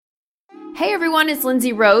Hey everyone, it's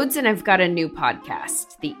Lindsay Rhodes, and I've got a new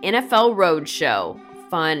podcast, the NFL Road Show.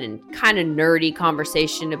 Fun and kind of nerdy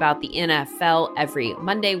conversation about the NFL every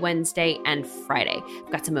Monday, Wednesday, and Friday.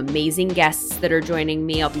 I've got some amazing guests that are joining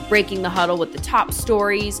me. I'll be breaking the huddle with the top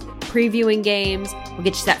stories, previewing games. We'll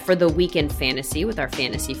get you set for the weekend fantasy with our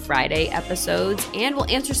Fantasy Friday episodes, and we'll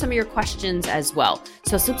answer some of your questions as well.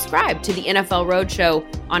 So subscribe to the NFL Road Show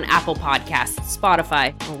on Apple Podcasts,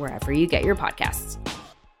 Spotify, or wherever you get your podcasts.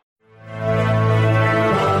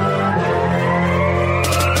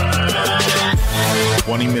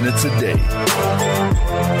 20 minutes a day,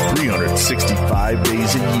 365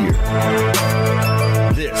 days a year.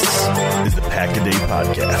 This is the Pack-A-Day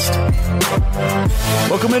Podcast.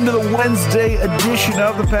 Welcome into the Wednesday edition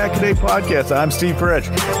of the Pack-A-Day Podcast. I'm Steve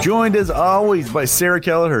Perech, joined as always by Sarah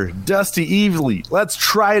Kelleher, Dusty Evely. Let's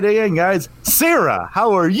try it again, guys. Sarah,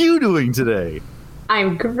 how are you doing today?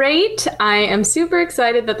 I'm great. I am super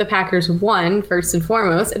excited that the Packers won, first and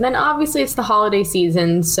foremost. And then obviously it's the holiday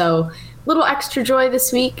season, so little extra joy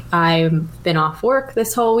this week. I've been off work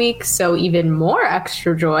this whole week, so even more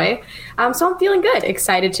extra joy. So I'm feeling good,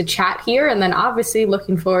 excited to chat here, and then obviously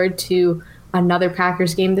looking forward to another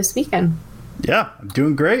Packers game this weekend. Yeah, I'm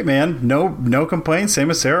doing great, man. No complaints.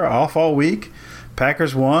 Same as Sarah, off all week.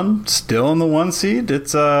 Packers won, still in the 1 seed.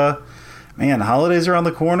 It's man, holidays are on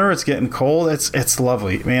the corner. It's getting cold. It's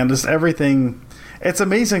lovely, man. Just everything. It's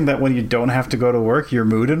amazing that when you don't have to go to work, your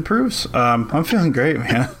mood improves. I'm feeling great,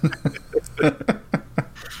 man.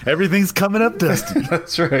 Everything's coming up, Dusty.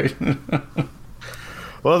 That's right.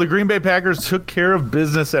 Well, the Green Bay Packers took care of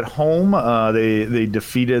business at home. They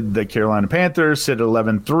defeated the Carolina Panthers, sit at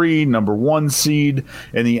 11-3, number 1 seed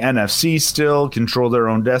in the NFC still, control their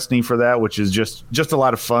own destiny for that, which is just a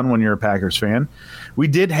lot of fun when you're a Packers fan. We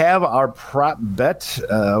did have our prop bet.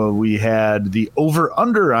 We had the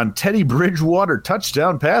over-under on Teddy Bridgewater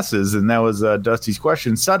touchdown passes, and that was Dusty's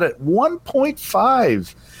question, set at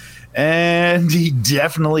 1.5. And he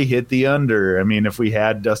definitely hit the under. I mean, if we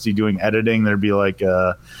had Dusty doing editing, there'd be like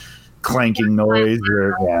a clanking noise.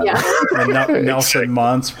 Or, Nelson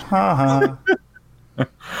Muntz. But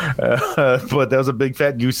that was a big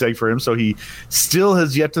fat goose egg for him. So he still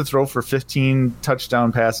has yet to throw for 15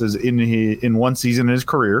 touchdown passes in one season in his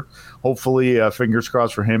career. Hopefully, fingers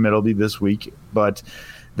crossed for him, it'll be this week. But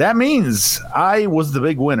that means I was the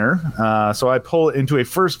big winner. So I pull into a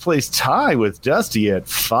first place tie with Dusty at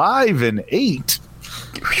 5-8.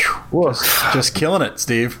 Just killing it,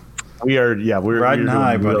 Steve. We're riding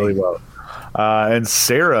high, buddy. Really well. And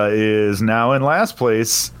Sarah is now in last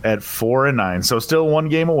place at 4-9. So still one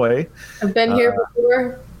game away. I've been here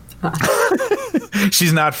before.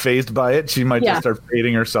 She's not fazed by it. She might just start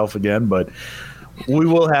fading herself again, but we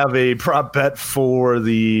will have a prop bet for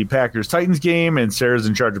the Packers-Titans game, and Sarah's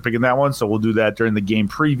in charge of picking that one, so we'll do that during the game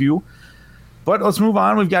preview. But let's move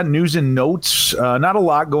on. We've got news and notes. Not a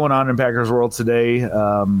lot going on in Packers world today,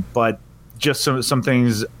 but just some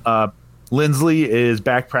things. Lindsley is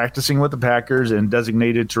back practicing with the Packers and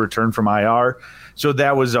designated to return from IR. So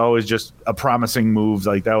that was always just a promising move.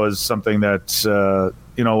 Like, that was something that,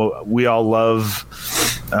 we all love.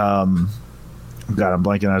 God, I'm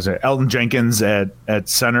blanking on it. Elton Jenkins at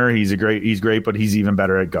center. He's great, but he's even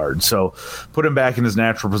better at guard. So put him back in his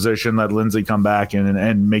natural position. Let Lindsley come back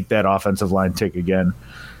and make that offensive line tick again.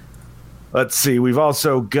 Let's see. We've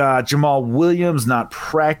also got Jamal Williams not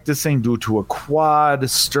practicing due to a quad.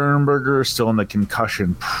 Sternberger still in the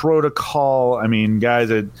concussion protocol. I mean, guys,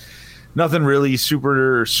 nothing really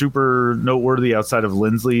super noteworthy outside of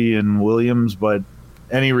Lindsley and Williams. But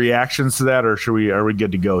any reactions to that, or are we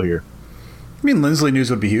good to go here? I mean, Lindsley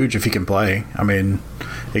news would be huge if he can play. I mean,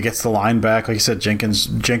 it gets the line back. Like you said, Jenkins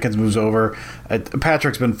moves over.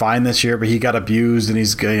 Patrick's been fine this year, but he got abused, and he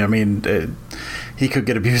could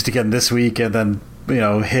get abused again this week. And then,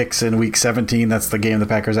 Hicks in week 17, that's the game the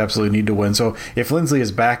Packers absolutely need to win. So if Lindsley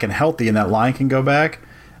is back and healthy and that line can go back,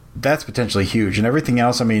 that's potentially huge. And everything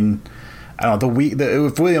else, I mean, I don't know,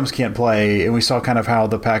 if Williams can't play, and we saw kind of how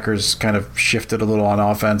the Packers kind of shifted a little on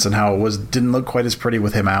offense and how it didn't look quite as pretty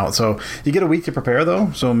with him out. So you get a week to prepare,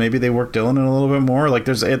 though, so maybe they work Dillon in a little bit more. Like,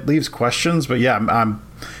 it leaves questions, but yeah, I'm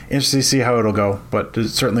interested to see how it'll go. But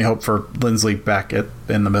certainly hope for Lindsley back in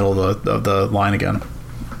the middle of the line again.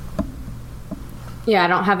 Yeah, I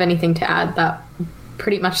don't have anything to add. That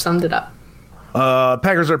pretty much summed it up.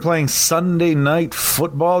 Packers are playing Sunday Night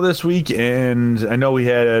Football this week, and I know we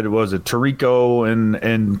had, Tirico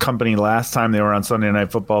and company last time they were on Sunday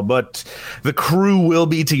Night Football, but the crew will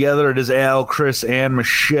be together. It is Al, Chris, and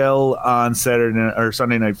Michelle on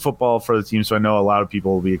Sunday Night Football for the team, so I know a lot of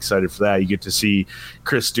people will be excited for that. You get to see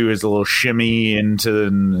Chris do his little shimmy and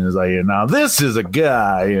is like, now this is a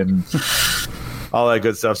guy, and all that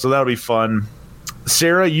good stuff, so that'll be fun.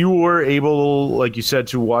 Sarah, you were able, like you said,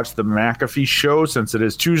 to watch the McAfee show since it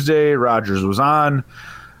is Tuesday. Rodgers was on.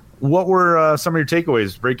 What were some of your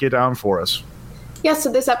takeaways? Break it down for us. Yeah,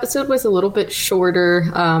 so this episode was a little bit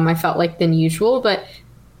shorter, I felt like, than usual, but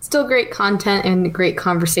still great content and great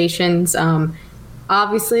conversations.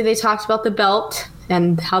 Obviously, they talked about the belt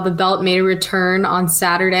and how the belt made a return on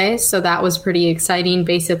Saturday, so that was pretty exciting.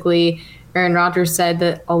 Basically, Aaron Rodgers said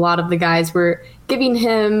that a lot of the guys were giving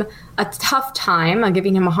him a tough time,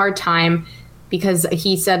 giving him a hard time, because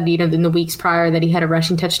he said, in the weeks prior that he had a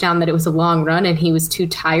rushing touchdown, that it was a long run and he was too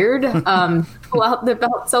tired to pull out the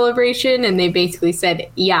belt celebration. And they basically said,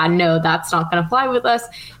 yeah, no, that's not going to fly with us.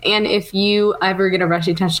 And if you ever get a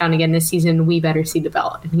rushing touchdown again this season, we better see the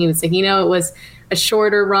belt. And he was like, it was a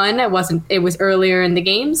shorter run. It was earlier in the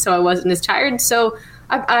game, so I wasn't as tired. So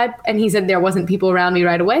and he said there wasn't people around me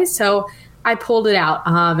right away, so I pulled it out.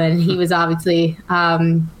 And he was obviously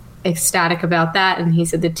ecstatic about that, and he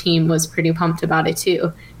said the team was pretty pumped about it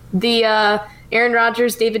too. The Aaron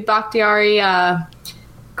Rodgers, David Bakhtiari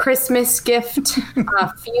Christmas gift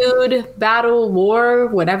feud, battle, war,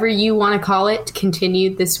 whatever you want to call it,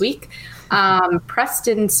 continued this week.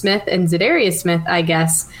 Preston Smith and Zadarius Smith, I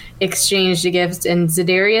guess, exchanged a gift, and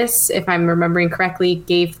Zadarius, if I'm remembering correctly,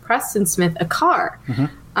 gave Preston Smith a car.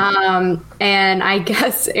 Mm-hmm. And I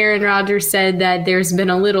guess Aaron Rodgers said that there's been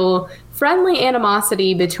a little friendly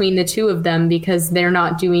animosity between the two of them because they're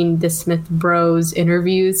not doing the Smith Bros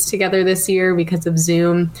interviews together this year because of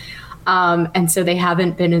Zoom. And so they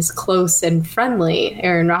haven't been as close and friendly,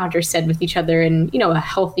 Aaron Rodgers said, with each other in, a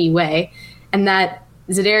healthy way. And that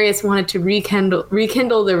Zadarius wanted to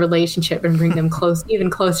rekindle the relationship and bring them even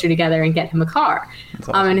closer together and get him a car.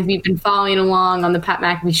 Awesome. And if you've been following along on the Pat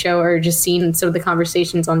McAfee show or just seen some of the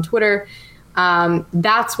conversations on Twitter,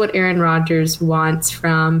 that's what Aaron Rodgers wants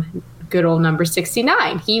from good old number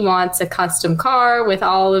 69. He wants a custom car with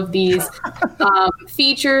all of these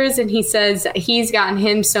features, and he says he's gotten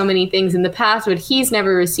him so many things in the past, but he's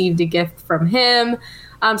never received a gift from him.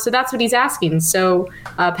 So that's what he's asking. So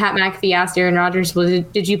Pat McAfee asked Aaron Rodgers, well,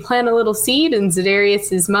 did you plant a little seed in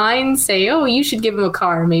Zadarius's mind? Say, oh, you should give him a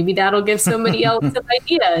car. Maybe that'll give somebody else some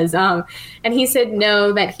ideas. And he said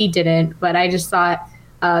no, that he didn't. But I just thought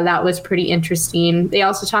that was pretty interesting. They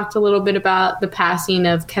also talked a little bit about the passing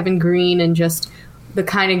of Kevin Green and just the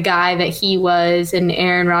kind of guy that he was. And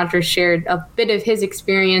Aaron Rodgers shared a bit of his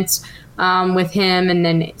experience with him. And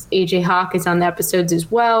then AJ Hawk is on the episodes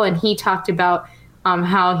as well. And he talked about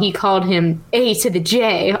how he called him A to the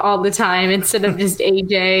J all the time instead of just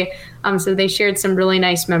AJ. So they shared some really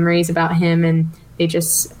nice memories about him. And they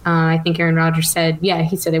just, I think Aaron Rodgers said,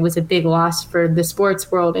 he said it was a big loss for the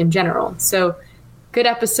sports world in general. So good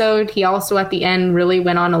episode. He also at the end really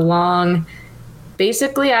went on a long,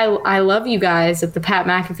 basically, I love you guys at the Pat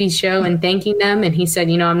McAfee show and thanking them. And he said,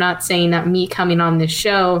 I'm not saying that me coming on this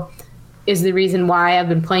show is the reason why I've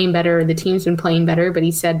been playing better or the team's been playing better. But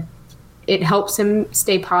he said it helps him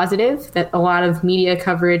stay positive, that a lot of media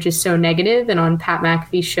coverage is so negative. And on Pat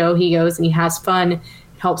McAfee's show, he goes and he has fun. It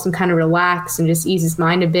helps him kind of relax and just ease his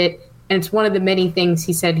mind a bit. And it's one of the many things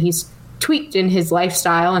he said he's tweaked in his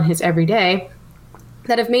lifestyle and his everyday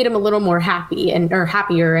that have made him a little more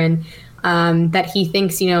happier, and that he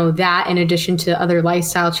thinks, that in addition to other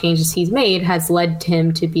lifestyle changes he's made has led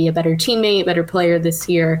him to be a better teammate, better player this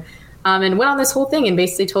year. And went on this whole thing and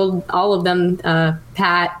basically told all of them,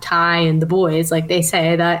 Pat, Ty, and the boys, like they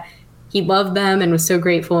say, that he loved them and was so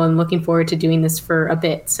grateful and looking forward to doing this for a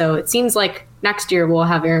bit. So it seems like next year we'll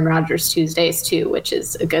have Aaron Rodgers Tuesdays too, which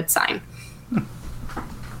is a good sign.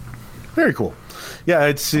 Very cool. Yeah,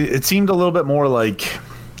 it seemed a little bit more like,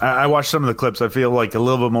 I watched some of the clips. I feel like a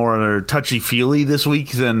little bit more touchy-feely this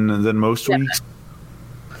week than most weeks.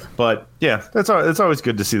 But yeah, it's always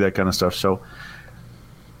good to see that kind of stuff. So,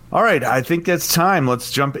 all right, I think that's time.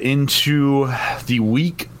 Let's jump into the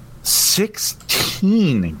Week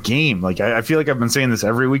 16 game. Like I feel like I've been saying this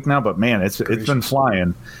every week now, but man, it's been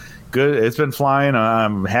flying. Good, it's been flying.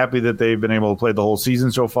 I'm happy that they've been able to play the whole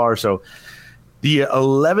season so far. So The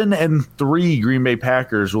 11-3 Green Bay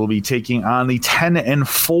Packers will be taking on the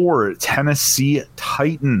 10-4 Tennessee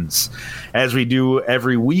Titans. As we do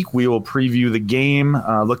every week, we will preview the game,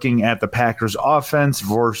 looking at the Packers' offense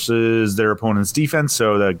versus their opponent's defense.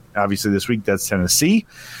 So obviously this week, that's Tennessee.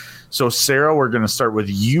 So, Sarah, we're going to start with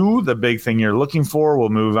you, the big thing you're looking for. We'll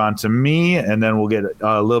move on to me, and then we'll get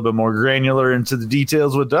a little bit more granular into the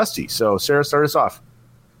details with Dusty. So, Sarah, start us off.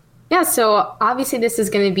 Yeah, so obviously this is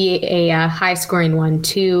going to be a high-scoring one.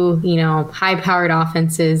 Two, high-powered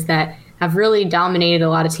offenses that have really dominated a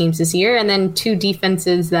lot of teams this year, and then two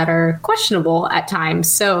defenses that are questionable at times.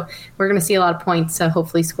 So we're going to see a lot of points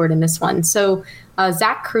hopefully scored in this one. So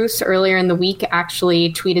Zach Cruz earlier in the week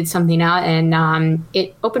actually tweeted something out, and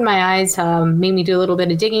it opened my eyes, made me do a little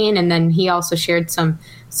bit of digging, and then he also shared some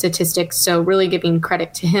statistics. So really giving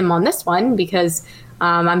credit to him on this one, because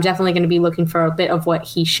I'm definitely going to be looking for a bit of what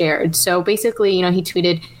he shared. So basically, he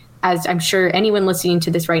tweeted, as I'm sure anyone listening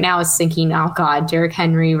to this right now is thinking, oh God, Derrick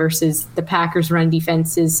Henry versus the Packers run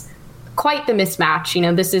defense is quite the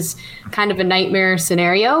mismatch. This is kind of a nightmare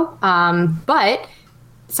scenario. But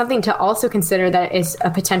something to also consider that is a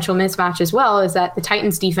potential mismatch as well is that the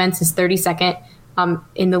Titans defense is 32nd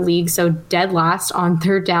in the league, so dead last on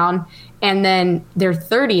third down. And then they're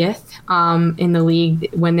 30th in the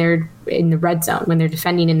league when they're in the red zone, when they're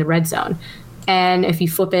defending in the red zone. And if you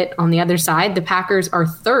flip it on the other side, the Packers are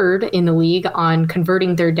third in the league on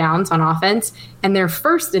converting third downs on offense, and they're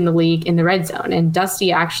first in the league in the red zone. And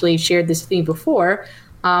Dusty actually shared this with me before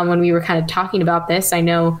when we were kind of talking about this. I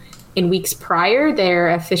know in weeks prior, their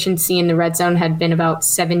efficiency in the red zone had been about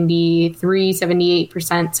 73,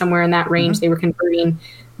 78%, somewhere in that range. They were converting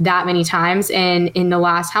that many times. And in the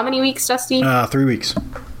last, how many weeks, Dusty? 3 weeks.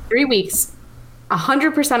 3 weeks.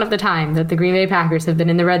 100% of the time that the Green Bay Packers have been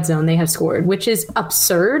in the red zone, they have scored, which is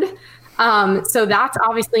absurd. So that's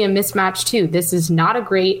obviously a mismatch too. This is not a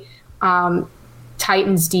great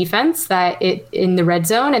Titans defense in the red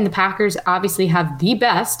zone, and the Packers obviously have the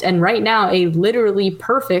best and right now a literally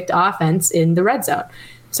perfect offense in the red zone.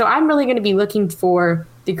 So I'm really going to be looking for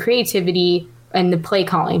the creativity and the play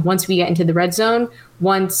calling once we get into the red zone,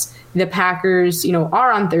 once the Packers,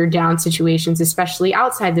 are on third down situations, especially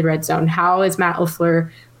outside the red zone. How is Matt LaFleur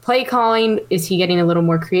play calling? Is he getting a little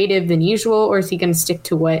more creative than usual, or is he going to stick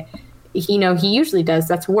to what he usually does?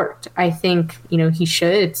 That's worked. I think, he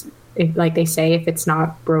should. Like they say, if it's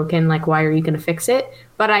not broken, why are you going to fix it?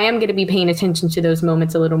 But I am going to be paying attention to those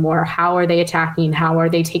moments a little more. How are they attacking? How are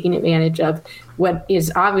they taking advantage of what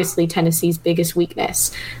is obviously Tennessee's biggest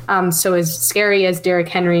weakness? So as scary as Derrick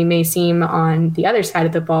Henry may seem on the other side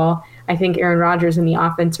of the ball, I think Aaron Rodgers and the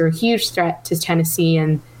offense are a huge threat to Tennessee.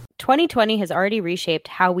 And 2020 has already reshaped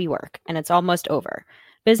how we work, and it's almost over.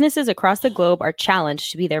 Businesses across the globe are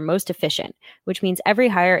challenged to be their most efficient, which means every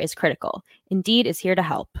hire is critical. Indeed is here to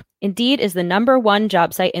help. Indeed is the #1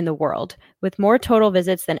 job site in the world, with more total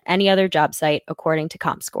visits than any other job site, according to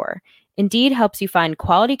ComScore. Indeed helps you find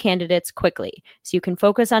quality candidates quickly, so you can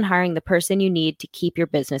focus on hiring the person you need to keep your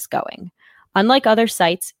business going. Unlike other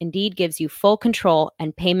sites, Indeed gives you full control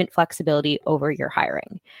and payment flexibility over your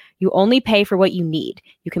hiring. You only pay for what you need.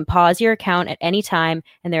 You can pause your account at any time,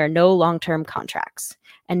 and there are no long-term contracts.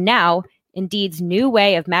 And now, Indeed's new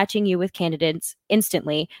way of matching you with candidates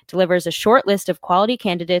instantly delivers a short list of quality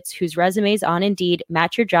candidates whose resumes on Indeed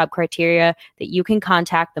match your job criteria that you can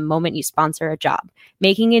contact the moment you sponsor a job,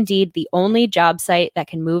 making Indeed the only job site that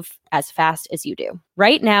can move as fast as you do.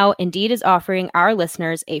 Right now, Indeed is offering our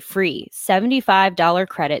listeners a free $75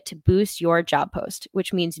 credit to boost your job post,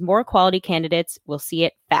 which means more quality candidates will see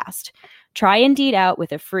it fast. Try Indeed out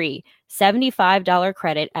with a free $75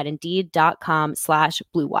 credit at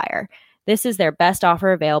Indeed.com/Blue Wire. This is their best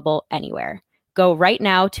offer available anywhere. Go right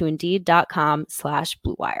now to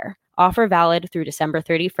Indeed.com/Blue Wire. Offer valid through December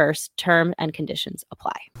 31st. Terms and conditions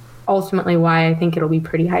apply. Ultimately why I think it'll be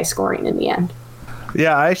pretty high scoring in the end.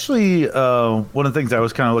 Yeah, actually, one of the things I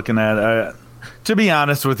was kind of looking at, to be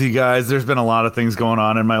honest with you guys, there's been a lot of things going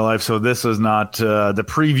on in my life, so this is not the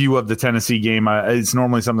preview of the Tennessee game. It's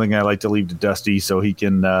normally something I like to leave to Dusty so he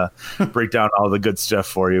can break down all the good stuff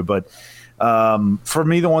for you. But for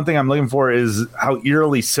me, the one thing I'm looking for is how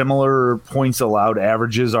eerily similar points allowed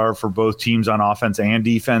averages are for both teams on offense and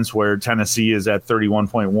defense, where Tennessee is at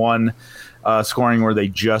 31.1 scoring, where they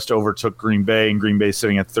just overtook Green Bay, and Green Bay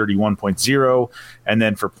sitting at 31.0. And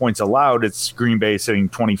then for points allowed, it's Green Bay sitting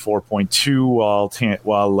 24.2,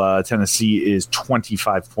 while Tennessee is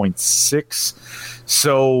 25.6.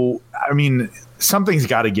 So, I mean, something's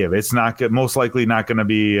got to give. It's not most likely not going to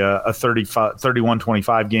be a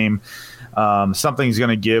 31-25 game. Something's going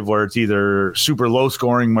to give where it's either super low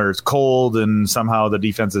scoring, where it's cold and somehow the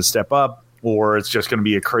defenses step up, or it's just going to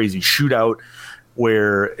be a crazy shootout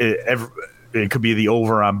where it could be the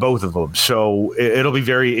over on both of them. So it'll be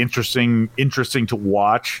very interesting to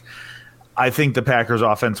watch. I think the Packers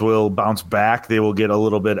offense will bounce back. They will get a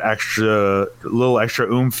little extra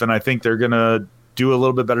oomph, and I think they're going to do a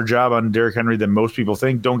little bit better job on Derrick Henry than most people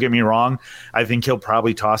think. Don't get me wrong. I think he'll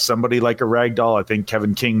probably toss somebody like a rag doll. I think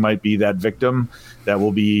Kevin King might be that victim that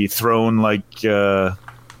will be thrown like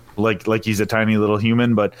he's a tiny little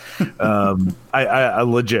human. But I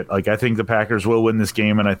legit, I think the Packers will win this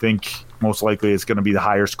game, and I think most likely it's going to be the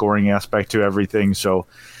higher scoring aspect to everything. So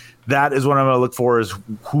that is what I'm going to look for, is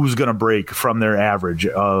who's going to break from their average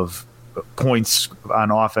of points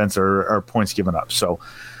on offense or points given up. So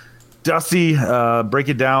Dusty, break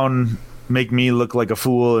it down, make me look like a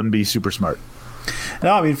fool and be super smart.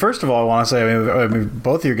 No, I mean, first of all, I want to say, I mean,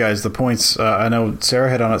 both of you guys, the points, I know Sarah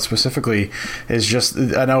hit on it specifically, is just,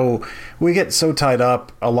 I know we get so tied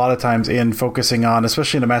up a lot of times in focusing on,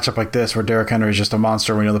 especially in a matchup like this where Derrick Henry is just a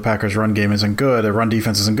monster. We know the Packers' run game isn't good, their run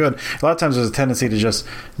defense isn't good. A lot of times there's a tendency to just,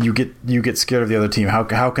 you get scared of the other team.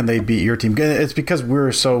 How can they beat your team? It's because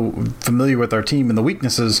we're so familiar with our team and the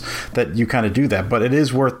weaknesses that you kind of do that. But it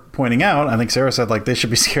is worth pointing out, I think Sarah said, they should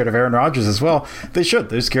be scared of Aaron Rodgers as well. They should.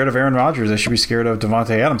 They're scared of Aaron Rodgers. They should be scared of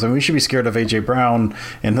Devontae Adams. I mean, we should be scared of A.J. Brown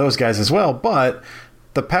and those guys as well. But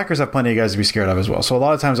the Packers have plenty of guys to be scared of as well. So a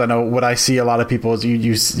lot of times I know what I see a lot of people is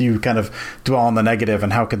you kind of dwell on the negative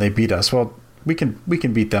and how can they beat us? Well, we can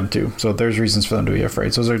beat them too. So there's reasons for them to be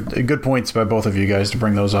afraid. So those are good points by both of you guys to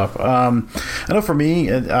bring those up. I know for me,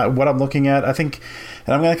 what I'm looking at, I think,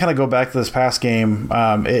 and I'm going to kind of go back to this past game.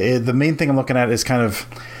 The main thing I'm looking at is kind of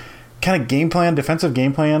game plan, defensive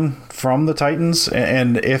game plan from the Titans,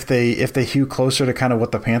 and if they hew closer to kind of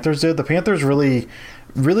what the Panthers did. The Panthers really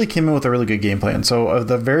came in with a really good game plan. So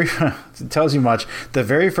it tells you much. The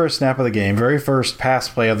very first snap of the game, very first pass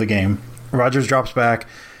play of the game, Rodgers drops back.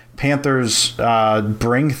 Panthers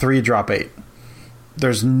bring 3, drop 8.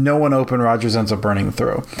 There's no one open. Rodgers ends up burning the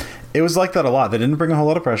throw. It was like that a lot. They didn't bring a whole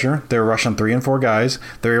lot of pressure. They were rushing 3 and 4 guys.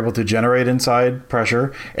 They're able to generate inside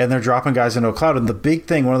pressure, and they're dropping guys into a cloud. And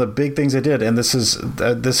one of the big things they did, and this is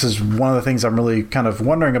one of the things I'm really kind of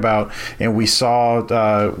wondering about. And we saw,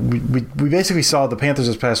 we basically saw the Panthers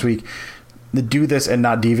this past week do this and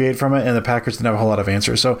not deviate from it, and the Packers didn't have a whole lot of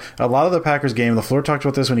answers. So a lot of the Packers game, LaFleur talked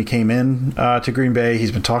about this when he came in to Green Bay.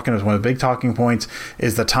 He's been talking, as one of the big talking points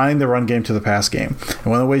is the tying the run game to the pass game. And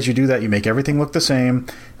one of the ways you do that, you make everything look the same,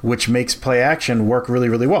 which makes play action work really,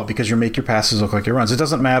 really well, because you make your passes look like your runs. It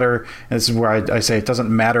doesn't matter, and this is where I say it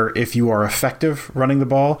doesn't matter if you are effective running the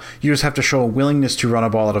ball. You just have to show a willingness to run a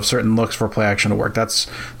ball out of certain looks for play action to work. That's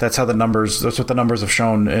what the numbers have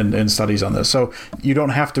shown in studies on this. So you don't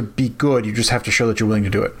have to be good, you just have to show that you're willing to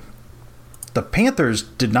do it. The Panthers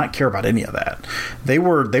did not care about any of that. They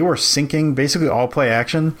were sinking basically all play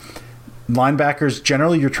action. Linebackers,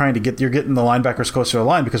 generally you're getting the linebackers closer to the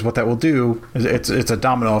line, because what that will do is it's a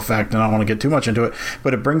domino effect, and I don't want to get too much into it,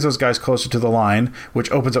 but it brings those guys closer to the line, which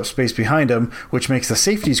opens up space behind them, which makes the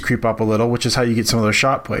safeties creep up a little, which is how you get some of those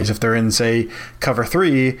shot plays. If they're in, say, cover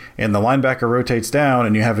 3 and the linebacker rotates down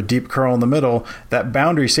and you have a deep curl in the middle, that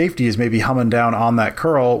boundary safety is maybe humming down on that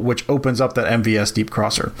curl, which opens up that MVS deep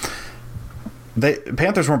crosser.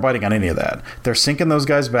 Panthers weren't biting on any of that. They're sinking those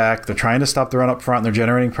guys back. They're trying to stop the run up front, and they're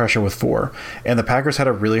generating pressure with 4. And the Packers had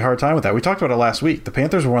a really hard time with that. We talked about it last week. The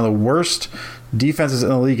Panthers were one of the worst defenses in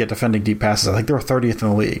the league at defending deep passes. I think they were 30th in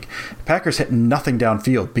the league. The Packers hit nothing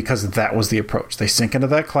downfield because that was the approach. They sink into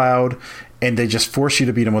that cloud, and they just force you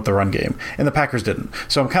to beat them with the run game. And the Packers didn't.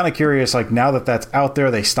 So I'm kind of curious, now that that's out there,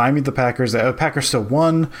 they stymied the Packers. The Packers still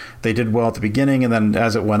won. They did well at the beginning, and then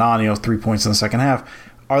as it went on, 3 points in the second half.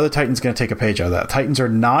 Are the Titans going to take a page out of that? Titans are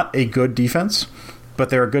not a good defense, but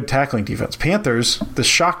they're a good tackling defense. Panthers, this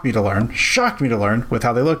shocked me to learn with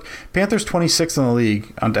how they look. Panthers 26th in the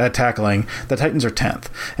league at tackling. The Titans are 10th.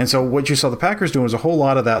 And so what you saw the Packers doing was a whole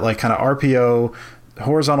lot of that kind of RPO,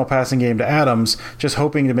 horizontal passing game to Adams, just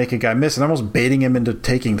hoping to make a guy miss and almost baiting him into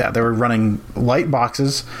taking that. They were running light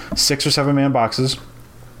boxes, 6 or 7 man boxes,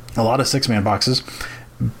 a lot of 6-man boxes,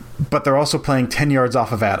 but they're also playing 10 yards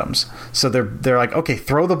off of Adams. So they're like, okay,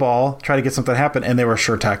 throw the ball, try to get something to happen, and they were a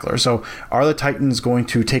sure tackler. So are the Titans going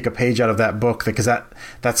to take a page out of that book? Because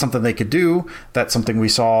that's something they could do. That's something we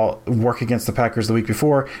saw work against the Packers the week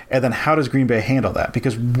before. And then how does Green Bay handle that?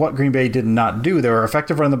 Because what Green Bay did not do, they were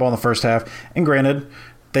effective running the ball in the first half, and granted,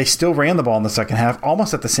 they still ran the ball in the second half,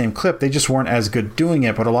 almost at the same clip. They just weren't as good doing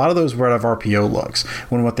it, but a lot of those were out of RPO looks.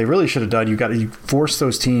 When what they really should have done, you force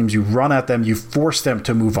those teams, you run at them, you force them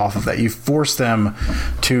to move off of that. You force them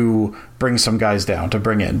to bring some guys down, to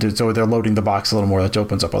bring in. So they're loading the box a little more, that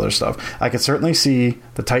opens up other stuff. I could certainly see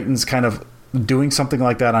the Titans kind of doing something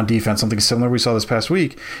like that on defense, something similar we saw this past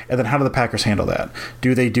week, and then how do the Packers handle that?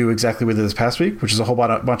 Do they do exactly what they did this past week, which is a whole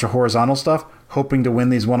bunch of horizontal stuff, hoping to win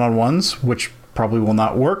these one-on-ones, which probably will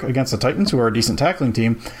not work against the Titans, who are a decent tackling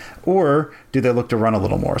team, or do they look to run a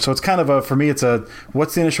little more? So it's kind of for me, it's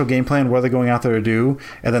what's the initial game plan, what are they going out there to do,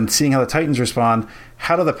 and then seeing how the Titans respond.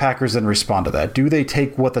 How do the Packers then respond to that? Do they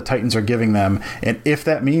take what the Titans are giving them, and if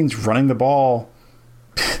that means running the ball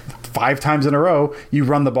 5 times in a row, you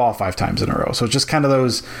run the ball 5 times in a row. So just kind of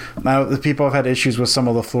those. Now the people have had issues with some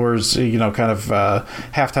of LaFleur's, kind of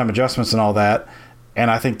halftime adjustments and all that, and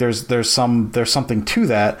I think there's something to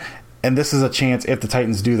that. And this is a chance, if the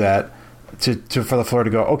Titans do that, for LaFleur to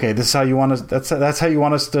go, okay, this is how you want us. That's how you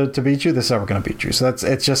want us to beat you. This is how we're going to beat you. So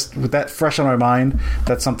it's just with that fresh on my mind.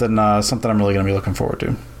 That's something I'm really going to be looking forward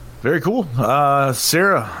to. Very cool.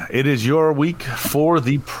 Sarah, it is your week for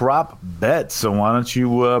the prop bet. So why don't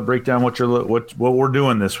you break down what we're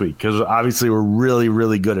doing this week? Because obviously we're really,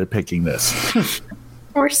 really good at picking this.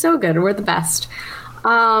 We're so good. We're the best.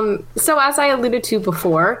 So as I alluded to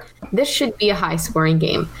before, this should be a high-scoring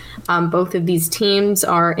game. Both of these teams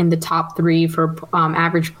are in the top 3 for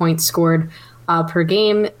average points scored per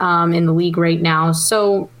game in the league right now.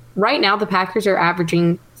 So right now the Packers are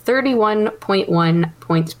averaging 31.1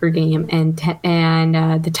 points per game, and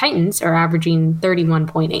the Titans are averaging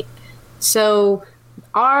 31.8. So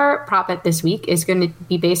our prop bet this week is going to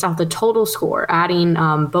be based off the total score, adding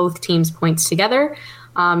both teams' points together.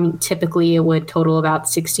 Typically, it would total about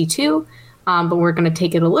 62, but we're going to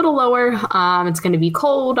take it a little lower. It's going to be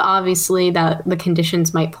cold, obviously, that the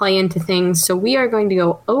conditions might play into things. So we are going to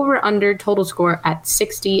go over/under total score at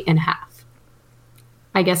 60.5.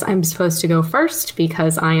 I guess I'm supposed to go first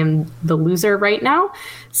because I am the loser right now.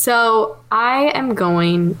 So I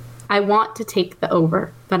want to take the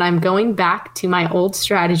over, but I'm going back to my old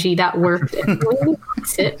strategy that worked and really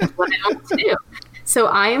likes it what I want to do. So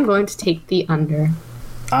I am going to take the under.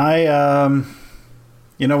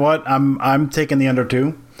 You know what? I'm taking the under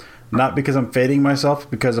too. Not because I'm fading myself,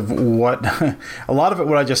 because of what a lot of it,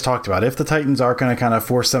 what I just talked about. If the Titans are going to kind of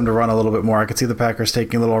force them to run a little bit more, I could see the Packers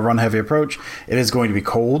taking a little run-heavy approach. It is going to be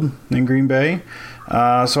cold in Green Bay, so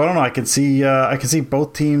I don't know. I can see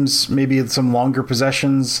both teams maybe some longer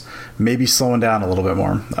possessions, maybe slowing down a little bit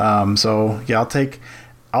more. So yeah,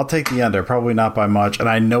 I'll take the under, probably not by much. And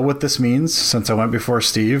I know what this means since I went before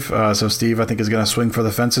Steve. So Steve, I think, is going to swing for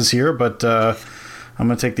the fences here, but I'm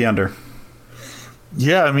going to take the under.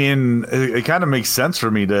 Yeah, I mean, it kind of makes sense for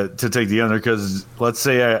me to take the under because let's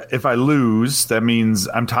say if I lose, that means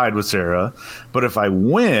I'm tied with Sarah. But if I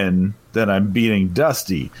win, then I'm beating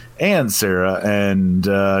Dusty and Sarah and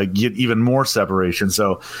get even more separation.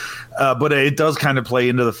 So, but it does kind of play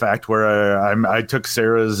into the fact where I took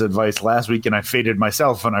Sarah's advice last week and I faded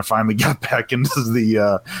myself and I finally got back into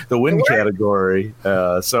the win category.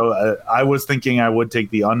 So I was thinking I would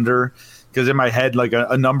take the under. Because in my head, like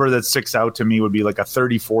a number that sticks out to me would be like a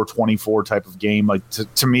 34-24 type of game. Like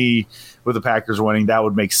to me, with the Packers winning, that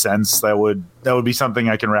would make sense. That would be something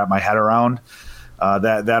I can wrap my head around.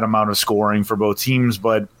 That amount of scoring for both teams.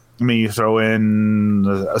 But I mean, you throw in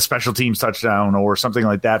a special teams touchdown or something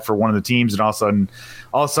like that for one of the teams, and all of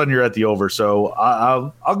a sudden you're at the over. So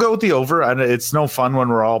I'll go with the over. And it's no fun when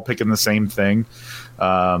we're all picking the same thing.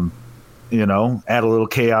 Add a little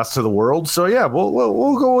chaos to the world. So yeah,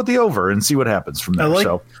 we'll go with the over and see what happens from there.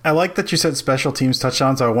 I like that you said special teams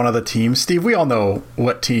touchdowns are one of the teams. Steve, we all know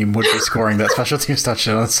what team would be scoring that special teams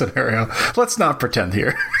touchdown scenario. Let's not pretend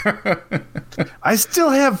here. I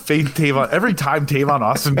still have faith Tavon. Every time Tavon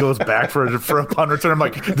Austin goes back for a punt return, I'm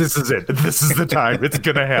like, this is it. This is the time. It's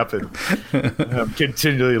going to happen. I'm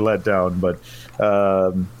continually let down, but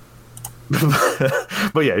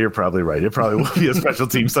but yeah, you're probably right. It probably will be a special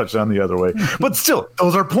teams touchdown the other way. But still,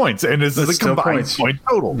 those are points, and it's the combined point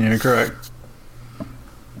total. Yeah, correct.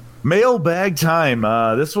 Mailbag time.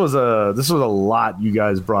 This was a lot you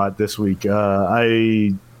guys brought this week.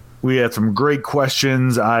 We had some great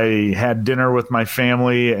questions. I had dinner with my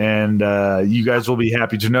family, and you guys will be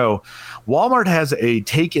happy to know Walmart has a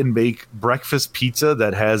take and bake breakfast pizza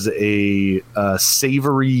that has a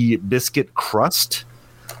savory biscuit crust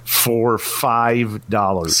for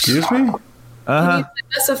 $5. Excuse me? Can you send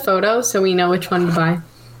us a photo so we know which one to buy?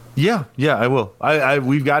 Yeah, I will.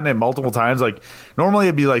 We've gotten it multiple times. Like normally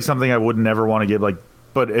it'd be like something I would never want to get. Like,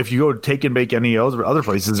 but if you go take and bake any other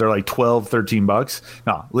places, they're like $12-13.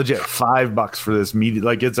 No, legit $5 for this meat.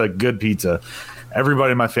 Like it's a good pizza.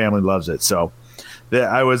 Everybody in my family loves it. So we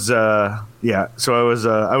were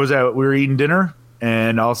eating dinner.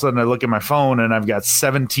 and all of a sudden I look at my phone and I've got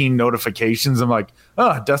 17 notifications. I'm like,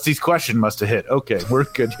 oh, Dusty's question must have hit. Okay, we're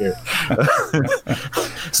good here.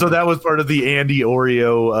 So that was part of the Andy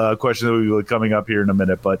Oreo question that we will be coming up here in a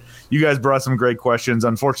minute. But you guys brought some great questions.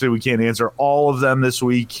 Unfortunately, we can't answer all of them this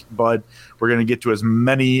week, but we're going to get to as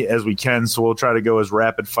many as we can. So we'll try to go as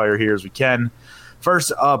rapid fire here as we can.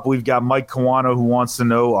 First up, we've got Mike Kawano, who wants to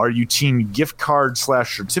know, are you team gift card /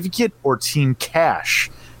 certificate or team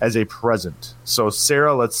cash as a present? So,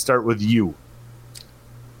 Sarah, let's start with you.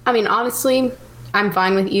 I mean, honestly, I'm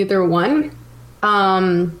fine with either one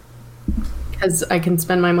because I can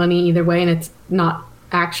spend my money either way, and it's not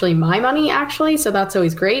actually my money, so that's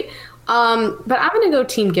always great. But I'm going to go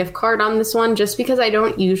team gift card on this one just because I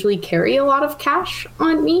don't usually carry a lot of cash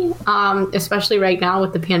on me, especially right now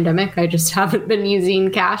with the pandemic. I just haven't been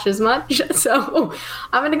using cash as much. So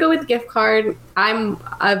I'm going to go with gift card. I'm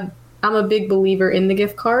a big believer in the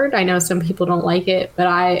gift card. I know some people don't like it,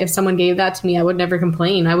 but if someone gave that to me, I would never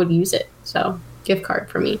complain. I would use it. So gift card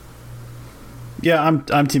for me. Yeah,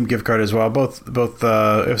 I'm team gift card as well. Both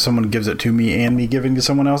if someone gives it to me and me giving to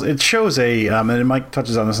someone else, it shows and Mike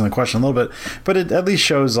touches on this in the question a little bit, but it at least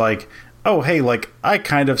shows like, oh, hey, like I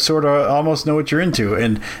kind of sort of almost know what you're into,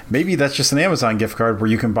 and maybe that's just an Amazon gift card where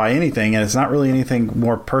you can buy anything, and it's not really anything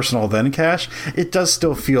more personal than cash. It does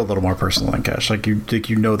still feel a little more personal than cash, like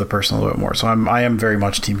you know the person a little bit more. So I am very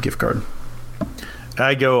much team gift card.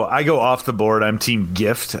 I go off the board. I'm team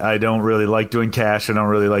gift. I don't really like doing cash. I don't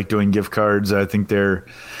really like doing gift cards. I think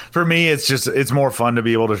for me, it's more fun to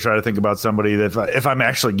be able to try to think about somebody that if I'm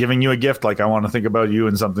actually giving you a gift, like I want to think about you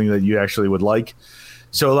and something that you actually would like.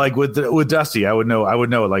 So like with Dusty, I would know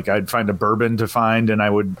like I'd find a bourbon to find and I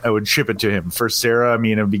would ship it to him. For Sarah, I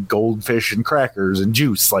mean, it would be goldfish and crackers and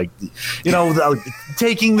juice, like, you know,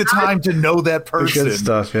 taking the time to know that person. Good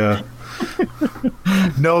stuff. Yeah.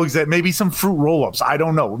 No, exactly. Maybe some fruit roll-ups. I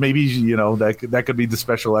don't know. Maybe, you know, that could be the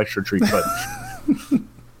special extra treat. But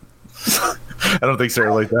I don't think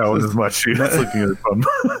Sarah liked that one as much. She was looking at her phone.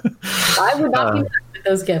 I would not be with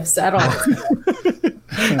those gifts at all.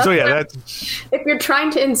 So yeah, if you're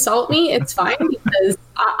trying to insult me, it's fine because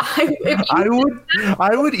I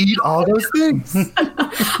would eat all those things.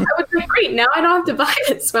 I would be great. Now I don't have to buy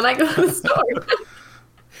this when I go to the store.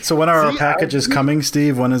 So when are our packages coming,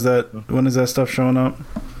 Steve? When is that stuff showing up?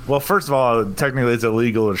 Well, first of all, technically it's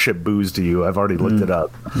illegal to ship booze to you. I've already looked it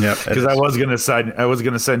up. Yep. Because I was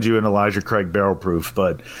gonna send you an Elijah Craig barrel proof,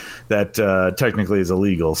 but that technically is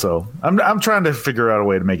illegal. So I'm trying to figure out a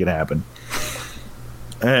way to make it happen.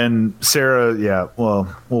 And Sarah, yeah,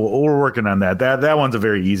 well, we're working on that. That one's a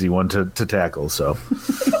very easy one to tackle. So.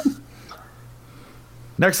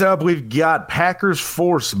 Next up, we've got Packers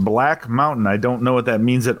Force Black Mountain. I don't know what that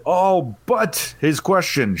means at all, but his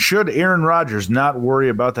question, should Aaron Rodgers not worry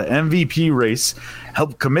about the MVP race,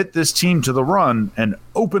 help commit this team to the run, and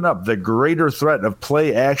open up the greater threat of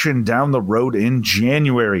play action down the road in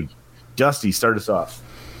January? Dusty, start us off.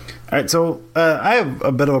 All right, so I have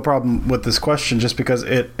a bit of a problem with this question just because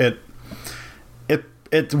what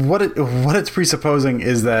it's presupposing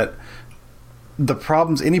is that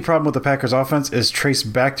any problem with the Packers offense is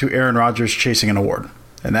traced back to Aaron Rodgers chasing an award.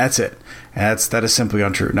 And that's it. That is simply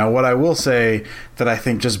untrue. Now, what I will say that I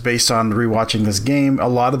think just based on rewatching this game, a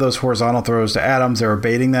lot of those horizontal throws to Adams, they were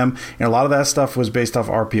baiting them, and a lot of that stuff was based off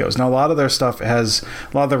RPOs. Now, a lot of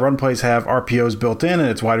their run plays have RPOs built in, and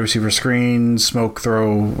it's wide receiver screen, smoke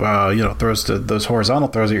throw, throws to those horizontal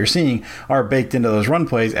throws that you're seeing are baked into those run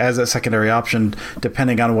plays as a secondary option,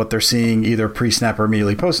 depending on what they're seeing, either pre-snap or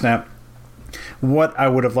immediately post-snap. What I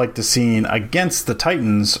would have liked to seen against the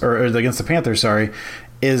Titans, or against the Panthers,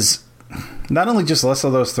 is not only just less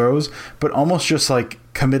of those throws, but almost just like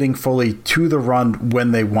committing fully to the run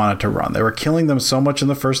when they wanted to run. They were killing them so much in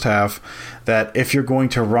the first half that if you're going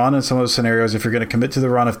to run in some of those scenarios, if you're going to commit to the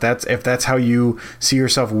run, if that's how you see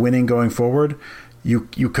yourself winning going forward,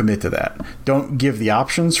 you commit to that. Don't give the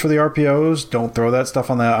options for the RPOs. Don't throw that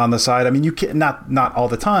stuff on the side. I mean, you can not all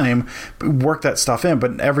the time, but work that stuff in.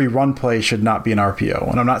 But every run play should not be an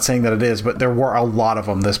RPO. And I'm not saying that it is, but there were a lot of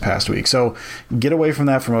them this past week. So get away from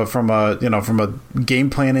that from a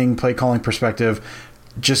game planning, play calling perspective.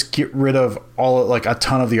 Just get rid of a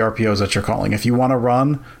ton of the RPOs that you're calling. If you want to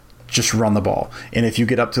run, just run the ball. And if you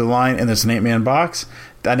get up to the line and there's an 8-man box,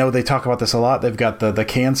 I know they talk about this a lot. They've got the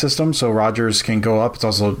can system, so Rodgers can go up. It's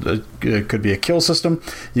also it could be a kill system.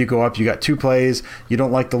 You go up, you got 2 plays. You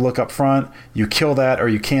don't like the look up front, you kill that or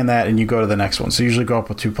you can that, and you go to the next one. So you usually go up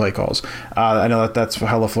with 2 play calls. I know that's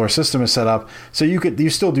how LaFleur's system is set up. So you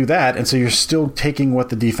still do that, and so you're still taking what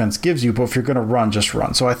the defense gives you. But if you're going to run, just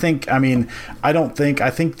run. So I think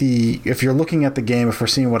if you're looking at the game, if we're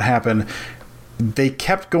seeing what happened, they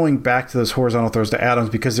kept going back to those horizontal throws to Adams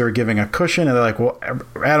because they were giving a cushion, and they're like, well,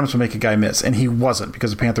 Adams will make a guy miss, and he wasn't, because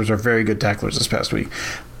the Panthers are very good tacklers this past week.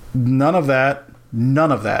 None of that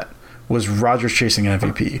was Rodgers chasing an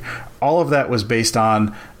MVP. All of that was based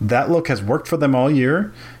on that look has worked for them all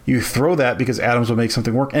year. You throw that because Adams will make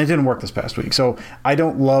something work, and it didn't work this past week. So I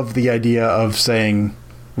don't love the idea of saying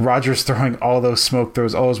Rodgers throwing all those smoke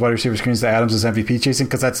throws, all those wide receiver screens to Adams as MVP chasing,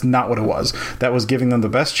 because that's not what it was. That was giving them the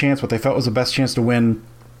best chance, what they felt was the best chance to win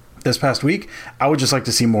this past week. I would just like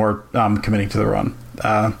to see more committing to the run.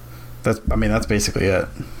 That's basically it.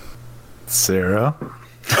 Sarah?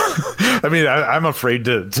 I mean, I'm afraid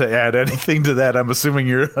to add anything to that. I'm assuming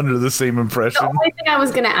you're under the same impression. The only thing I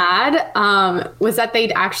was going to add was that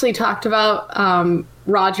they'd actually talked about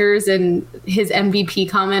Rodgers and his MVP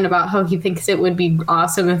comment about how he thinks it would be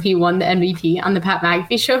awesome if he won the MVP on the Pat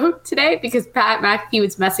McAfee show today, because Pat McAfee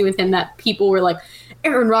was messing with him that people were like,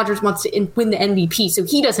 Aaron Rodgers wants to win the MVP, so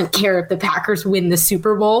he doesn't care if the Packers win the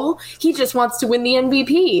Super Bowl. He just wants to win the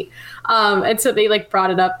MVP. And so they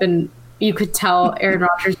brought it up, and you could tell Aaron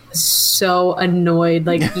Rodgers was so annoyed.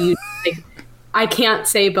 I can't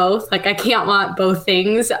say both. I can't want both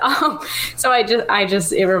things. So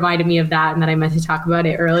it reminded me of that, and that I meant to talk about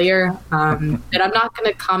it earlier. But I'm not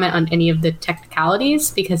going to comment on any of the technicalities,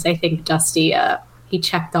 because I think Dusty, he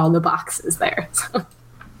checked all the boxes there. So.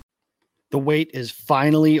 The wait is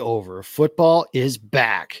finally over. Football is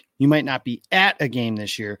back. You might not be at a game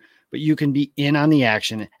this year, but you can be in on the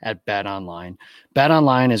action at BetOnline.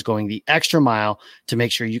 BetOnline is going the extra mile to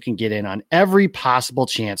make sure you can get in on every possible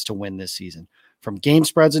chance to win this season. From game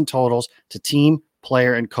spreads and totals to team,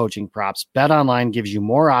 player, and coaching props, BetOnline gives you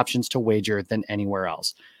more options to wager than anywhere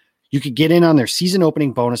else. You could get in on their season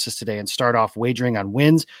opening bonuses today and start off wagering on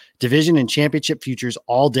wins, division, and championship futures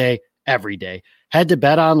all day, every day. Head to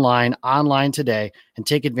BetOnline online today and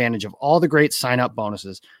take advantage of all the great sign-up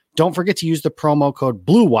bonuses. Don't forget to use the promo code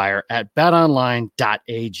BlueWire at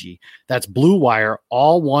betonline.ag. That's BlueWire,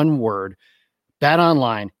 all one word.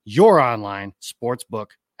 BetOnline, your online sportsbook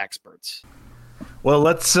experts. Well,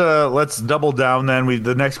 let's double down then.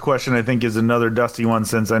 The next question, I think, is another Dusty one,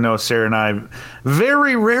 since I know Sarah and I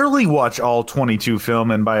very rarely watch all 22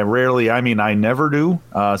 film, and by rarely I mean I never do.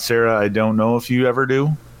 Sarah, I don't know if you ever do.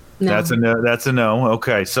 No. That's a no.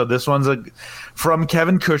 Okay, so this one's from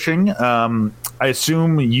Kevin Cushing. I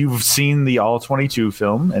assume you've seen the all 22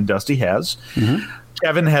 film, and Dusty has. Mm-hmm.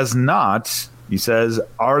 Kevin has not. He says,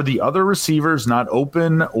 are the other receivers not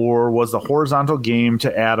open, or was the horizontal game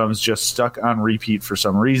to Adams just stuck on repeat for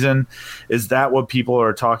some reason? Is that what people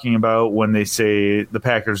are talking about when they say the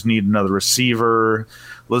Packers need another receiver?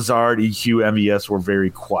 Lazard, EQ, MVS were very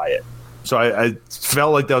quiet. So I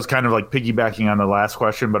felt like that was kind of like piggybacking on the last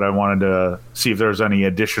question, but I wanted to see if there's any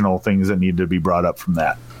additional things that need to be brought up from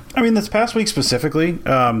that. I mean, this past week specifically,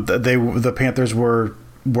 the Panthers were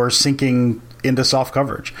sinking into soft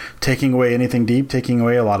coverage, taking away anything deep, taking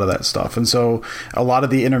away a lot of that stuff. And so a lot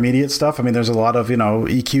of the intermediate stuff, I mean, there's a lot of,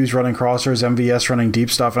 EQs running crossers, MVS running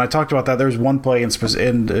deep stuff. And I talked about that. There's one play in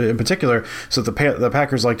particular. So the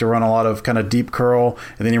Packers like to run a lot of kind of deep curl,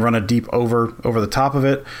 and then you run a deep over the top of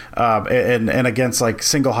it. And against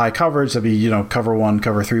single high coverage, that'd be, cover one,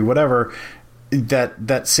 cover three, whatever.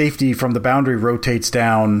 That safety from the boundary rotates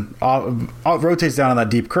down on that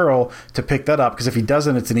deep curl to pick that up, because if he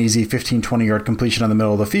doesn't, it's an easy 15, 20-yard completion in the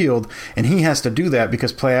middle of the field, and he has to do that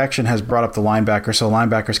because play action has brought up the linebacker, so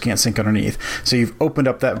linebackers can't sink underneath. So you've opened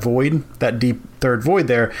up that void, that deep third void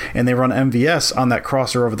there, and they run MVS on that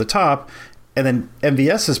crosser over the top, and then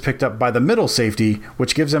MVS is picked up by the middle safety,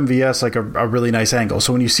 which gives MVS a really nice angle.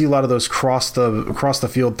 So when you see a lot of those cross the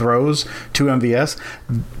field throws to MVS,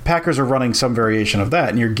 Packers are running some variation of that,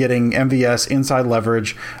 and you're getting MVS inside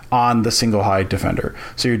leverage on the single high defender.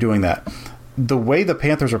 So you're doing that. The way the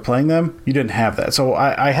Panthers are playing them, you didn't have that. So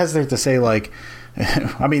I hesitate to say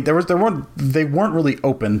I mean, they weren't really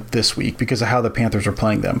open this week because of how the Panthers are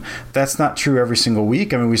playing them. That's not true every single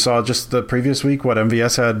week. I mean, we saw just the previous week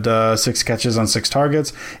MVS had 6 catches on 6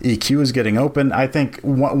 targets. EQ is getting open. I think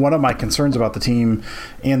one of my concerns about the team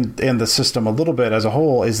and the system a little bit as a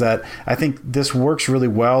whole is that I think this works really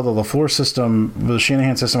well. The LaFleur system, the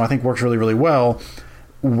Shanahan system, I think works really, really well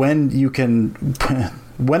when you can.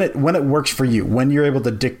 When it works for you, when you're able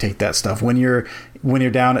to dictate that stuff, when you're when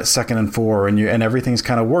you're down at 2nd and 4 and everything's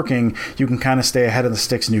kind of working, you can kind of stay ahead of the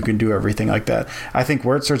sticks and you can do everything like that. I think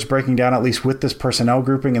where it starts breaking down, at least with this personnel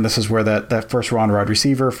grouping, and this is where that first round wide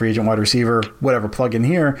receiver, free agent wide receiver, whatever plug in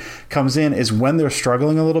here comes in, is when they're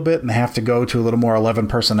struggling a little bit and they have to go to a little more 11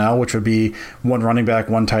 personnel, which would be 1 running back,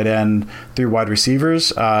 1 tight end, 3 wide receivers,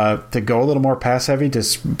 to go a little more pass heavy, to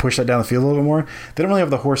push that down the field a little bit more. They don't really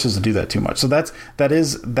have the horses to do that too much. So that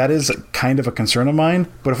is kind of a concern of mine.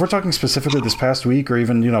 But if we're talking specifically this past week or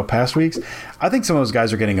even, past weeks, I think some of those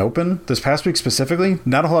guys are getting open. This past week specifically,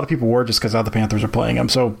 not a whole lot of people were, just because how the Panthers are playing them.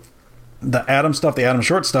 So the Adam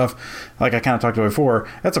Short stuff, like I kind of talked about before,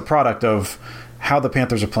 that's a product of how the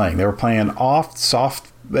Panthers are playing. They were playing off,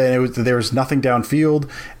 soft, and there was nothing downfield,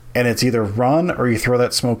 and it's either run or you throw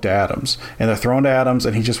that smoke to Adams. And they're throwing to Adams,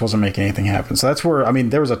 and he just wasn't making anything happen. So that's where,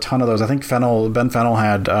 there was a ton of those. I think Ben Fennell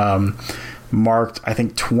had marked, I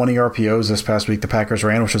think, 20 RPOs this past week the Packers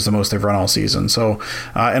ran, which was the most they've run all season. So,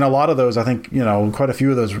 and a lot of those, I think, quite a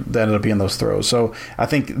few of those ended up being those throws. So I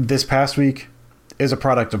think this past week is a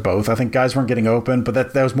product of both. I think guys weren't getting open, but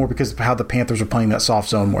that was more because of how the Panthers were playing that soft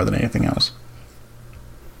zone more than anything else.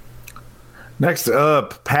 Next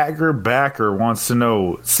up, Packer Backer wants to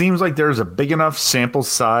know, seems like there's a big enough sample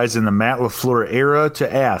size in the Matt LaFleur era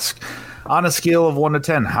to ask, on a scale of 1 to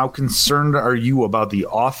 10, how concerned are you about the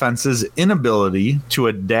offense's inability to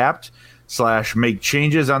adapt / make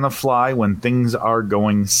changes on the fly when things are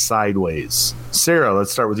going sideways? Sarah,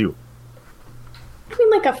 let's start with you. I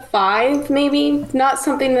mean, like a 5, maybe. Not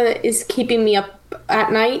something that is keeping me up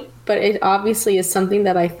at night, but it obviously is something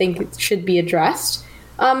that I think should be addressed.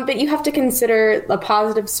 But you have to consider a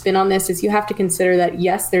positive spin on this is you have to consider that,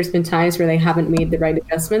 yes, there's been times where they haven't made the right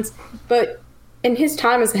adjustments, but in his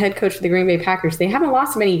time as the head coach of the Green Bay Packers, they haven't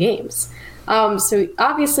lost many games. So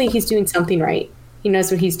obviously he's doing something right. He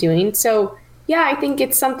knows what he's doing. So, yeah, I think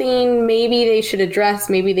it's something maybe they should address.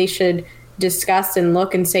 Maybe they should discuss and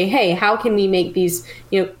look and say, hey, how can we make these,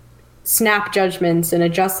 snap judgments and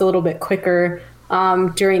adjust a little bit quicker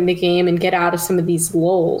during the game and get out of some of these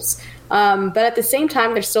lulls. But at the same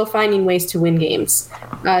time, they're still finding ways to win games.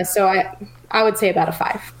 So I would say about a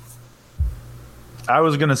 5. I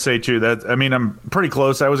was going to say, too, that, I'm pretty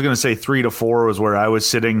close. I was going to say 3 to 4 was where I was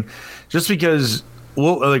sitting, just because,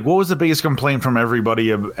 what was the biggest complaint from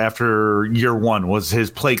everybody after year one was his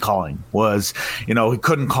play calling. Was, he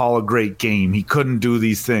couldn't call a great game. He couldn't do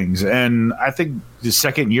these things. And I think the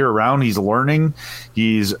second year around, he's learning,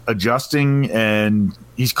 he's adjusting, and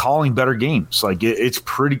he's calling better games. It's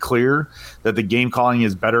pretty clear that the game calling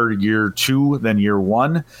is better year 2 than year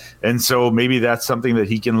 1. And so maybe that's something that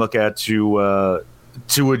he can look at to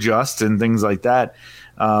adjust and things like that.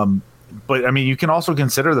 But you can also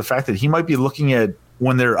consider the fact that he might be looking at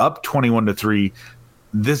when they're up 21-3.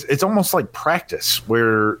 It's almost like practice,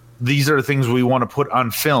 where these are the things we want to put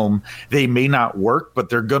on film. They may not work, but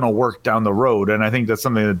they're going to work down the road. And I think that's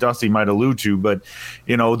something that Dusty might allude to. But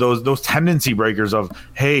those tendency breakers of,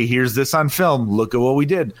 hey, here's this on film. Look at what we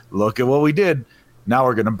did. Look at what we did. Now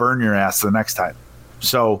we're going to burn your ass the next time.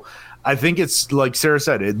 So I think it's like Sarah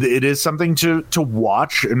said, it is something to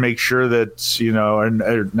watch and make sure that,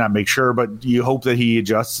 or not make sure, but you hope that he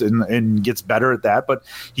adjusts and gets better at that. But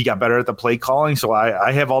he got better at the play calling. So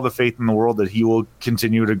I have all the faith in the world that he will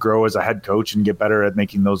continue to grow as a head coach and get better at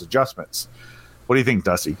making those adjustments. What do you think,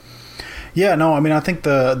 Dusty? Yeah, no, I think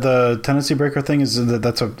the tendency breaker thing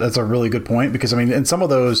that's a really good point, because in some of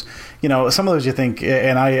those, you think,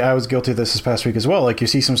 and I was guilty of this past week as well. Like, you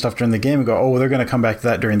see some stuff during the game and go, oh, they're going to come back to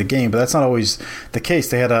that during the game, but that's not always the case.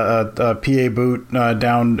 They had a PA boot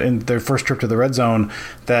down in their first trip to the red zone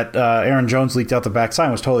that Aaron Jones leaked out the backside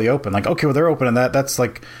and was totally open. Like, okay, well, they're open, and that's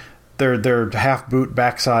like their half boot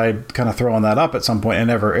backside kind of throwing that up at some point, and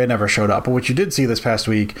it never showed up. But what you did see this past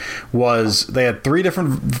week was they had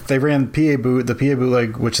they ran the PA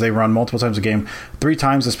bootleg, which they run multiple times a game, 3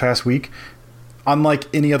 times this past week. Unlike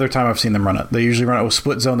any other time I've seen them run it. They usually run it with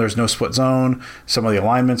split zone. There's no split zone. Some of the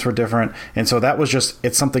alignments were different. And so that was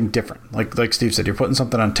it's something different. Like Steve said, you're putting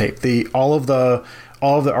something on tape. All of the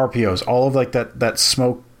RPOs, all of that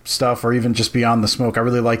smoke stuff, or even just beyond the smoke. I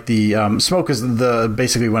really like the smoke is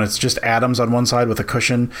basically when it's just Adams on one side with a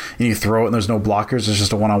cushion and you throw it and there's no blockers. It's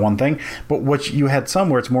just a one-on-one thing. But what you had some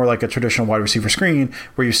where it's more like a traditional wide receiver screen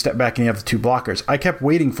where you step back and you have the 2 blockers. I kept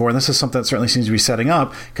waiting for, and this is something that certainly seems to be setting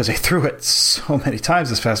up because they threw it so many times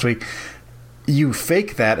this past week. You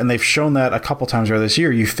fake that, and they've shown that a couple times earlier this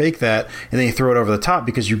year. You fake that, and then you throw it over the top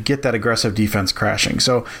because you get that aggressive defense crashing.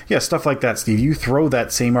 So, yeah, stuff like that, Steve. You throw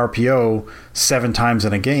that same RPO 7 times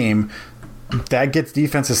in a game, that gets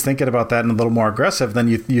defenses thinking about that and a little more aggressive. Then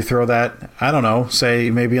you throw that, I don't know, say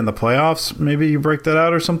maybe in the playoffs, maybe you break that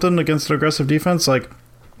out or something against an aggressive defense. Like,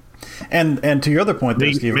 and to your other point,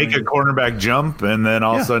 make a cornerback jump, and then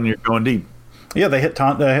all of a sudden you're going deep. Yeah, they hit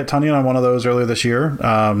Tanyan on one of those earlier this year.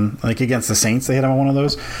 Like against the Saints, they hit him on one of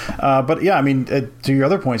those. But yeah, I mean, to your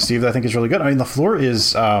other point, Steve, that I think is really good. I mean, LaFleur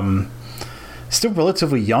is still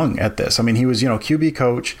relatively young at this. I mean, he was, QB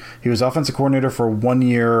coach. He was offensive coordinator for 1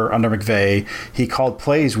 year under McVay. He called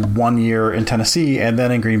plays 1 year in Tennessee and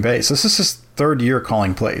then in Green Bay. So this is his third year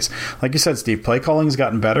calling plays. Like you said, Steve, play calling has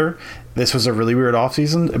gotten better. This was a really weird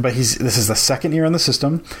offseason, but this is the second year in the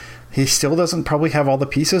system. He still doesn't probably have all the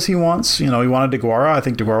pieces he wants. He wanted DeGuara. I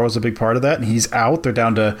think DeGuara was a big part of that, and he's out. They're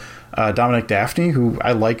down to Dominic Dafney, who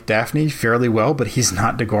I like Dafney fairly well, but he's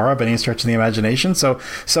not DeGuara by any stretch of the imagination. So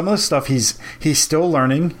some of the stuff he's still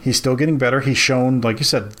learning. He's still getting better. He's shown, like you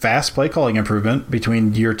said, vast play calling improvement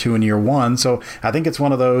between year 2 and year 1. So I think it's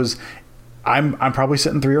one of those. I'm probably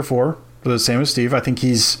sitting 3 or 4, the same as Steve. I think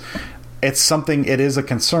it's something. It is a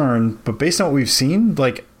concern, but based on what we've seen,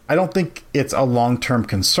 like, I don't think it's a long-term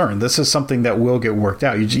concern. This is something that will get worked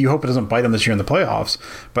out. You hope it doesn't bite him this year in the playoffs,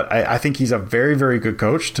 but I think he's a very, very good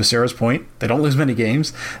coach. To Sarah's point, they don't lose many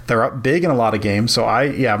games. They're up big in a lot of games. So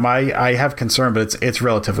I have concern, but it's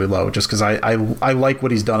relatively low just because I like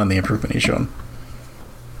what he's done and the improvement he's shown.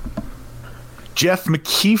 Jeff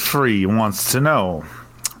McAfee wants to know,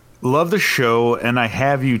 love the show, and I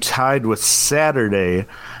have you tied with Saturday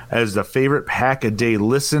as the favorite pack-a-day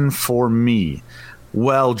listen for me.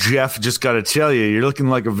 Well, Jeff, just got to tell you, you're looking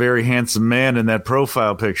like a very handsome man in that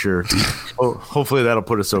profile picture. Hopefully that'll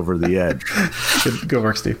put us over the edge. Good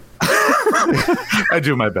work, Steve. I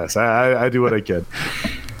do my best. I do what I can.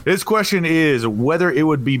 His question is whether it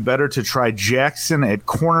would be better to try Jackson at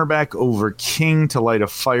cornerback over King to light a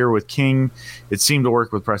fire with King. It seemed to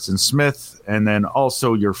work with Preston Smith. And then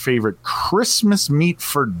also your favorite Christmas meat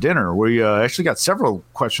for dinner. We actually got several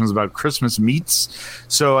questions about Christmas meats.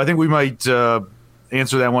 So I think we might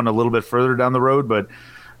answer that one a little bit further down the road. But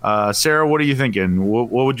Sarah, what are you thinking? What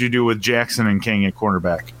would you do with Jackson and King at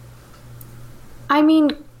cornerback? I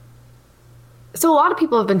mean, so a lot of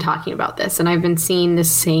people have been talking about this, and I've been seeing the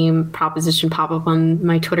same proposition pop up on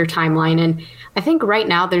my Twitter timeline. And I think right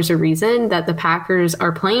now there's a reason that the Packers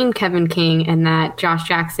are playing Kevin King and that Josh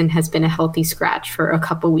Jackson has been a healthy scratch for a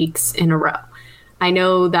couple weeks in a row. I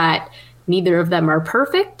know that neither of them are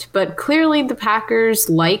perfect, but clearly the Packers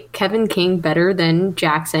like Kevin King better than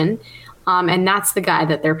Jackson, and that's the guy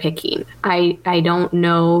that they're picking. I don't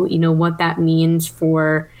know, what that means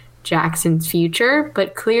for Jackson's future,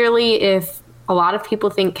 but clearly if a lot of people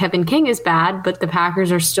think Kevin King is bad, but the Packers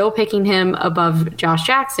are still picking him above Josh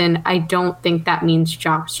Jackson, I don't think that means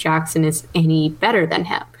Josh Jackson is any better than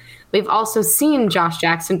him. We've also seen Josh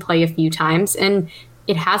Jackson play a few times, and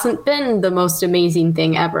it hasn't been the most amazing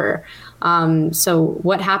thing ever. So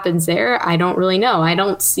what happens there, I don't really know. I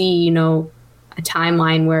don't see, a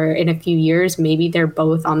timeline where in a few years, maybe they're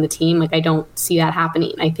both on the team. Like, I don't see that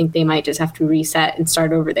happening. I think they might just have to reset and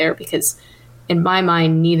start over there because in my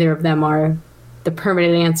mind, neither of them are the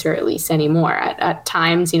permanent answer, at least anymore. At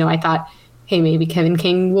times, I thought, hey, maybe Kevin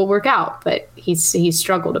King will work out, but he's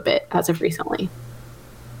struggled a bit as of recently.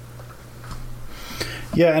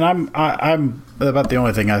 Yeah, and I'm about the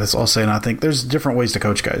only thing I'll say, and I think there's different ways to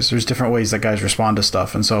coach guys. There's different ways that guys respond to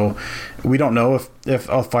stuff, and so we don't know if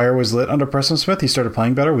a fire was lit under Preston Smith. He started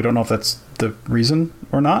playing better. We don't know if that's the reason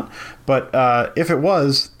or not. But if it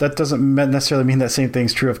was, that doesn't necessarily mean that same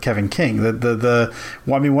thing's true of Kevin King.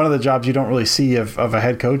 One of the jobs you don't really see of a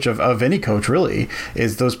head coach of any coach really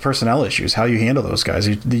is those personnel issues, how you handle those guys.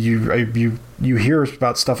 You hear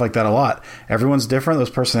about stuff like that a lot. Everyone's different. Those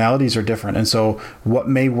personalities are different, and so what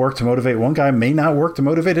may work to motivate one guy may not work to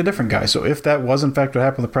motivate a different guy. So if that was in fact what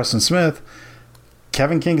happened with Preston Smith,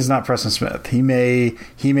 Kevin King is not Preston Smith. He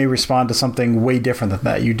may respond to something way different than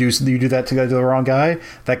that. You do that to the wrong guy,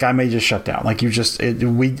 that guy may just shut down. Like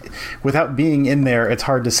without being in there, it's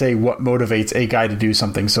hard to say what motivates a guy to do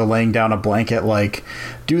something. So laying down a blanket like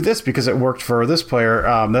do this because it worked for this player,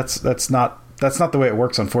 that's not the way it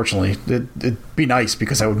works. Unfortunately, it'd be nice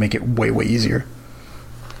because that would make it way easier.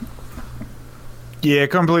 Yeah,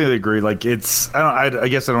 completely agree. Like I guess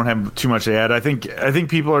I don't have too much to add. I think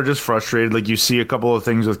people are just frustrated. Like you see a couple of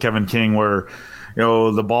things with Kevin King where,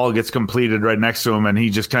 the ball gets completed right next to him and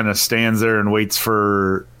he just kind of stands there and waits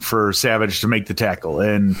for Savage to make the tackle.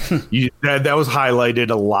 And that was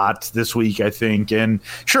highlighted a lot this week, I think. And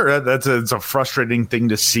sure, it's a frustrating thing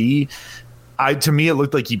to see. To me, it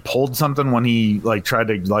looked like he pulled something when he tried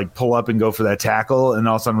to pull up and go for that tackle, and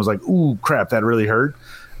all of a sudden was like, "Ooh, crap, that really hurt."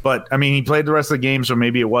 But, I mean, he played the rest of the game, so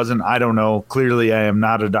maybe it wasn't. I don't know. Clearly, I am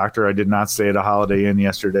not a doctor. I did not stay at a Holiday Inn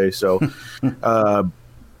yesterday. So, I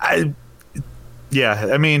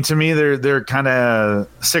mean, to me, they're kind of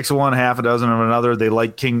 6 of one, half a dozen of another. They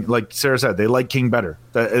like King, like Sarah said, they like King better.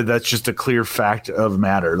 That's just a clear fact of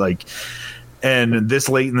matter. Like, and this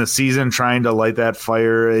late in the season, trying to light that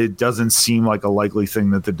fire, it doesn't seem like a likely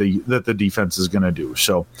thing that the defense is going to do.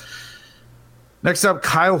 So, next up,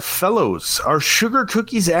 Kyle Fellows. Are sugar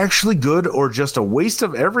cookies actually good or just a waste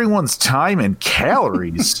of everyone's time and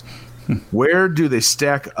calories? Where do they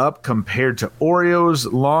stack up compared to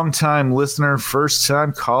Oreos? Longtime listener,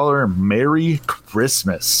 first-time caller, Merry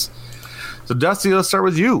Christmas. So, Dusty, let's start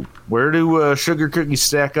with you. Where do sugar cookies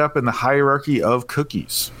stack up in the hierarchy of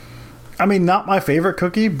cookies? I mean, not my favorite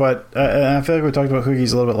cookie, but I feel like we talked about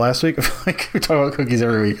cookies a little bit last week. I feel like we talk about cookies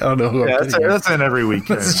every week. I don't know who I'm kidding. That's in every week.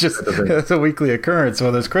 It's a weekly occurrence,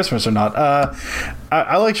 whether it's Christmas or not.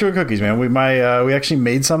 I like sugar cookies, man. We actually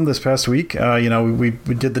made some this past week. We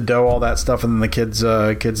did the dough, all that stuff, and then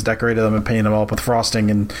the kids decorated them and painted them all up with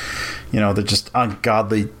frosting, and they're just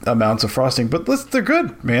ungodly amounts of frosting. But they're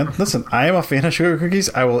good, man. Listen, I am a fan of sugar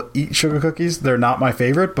cookies. I will eat sugar cookies. They're not my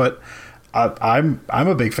favorite, but I'm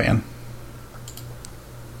a big fan.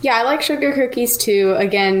 Yeah, I like sugar cookies too.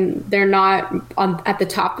 Again, they're not at the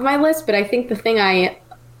top of my list, but I think the thing I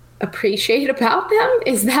appreciate about them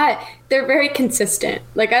is that they're very consistent.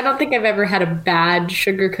 Like, I don't think I've ever had a bad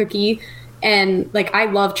sugar cookie. And like, I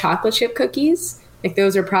love chocolate chip cookies. Like,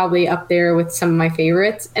 those are probably up there with some of my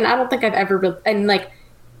favorites. And I don't think I've ever I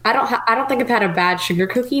don't think I've had a bad sugar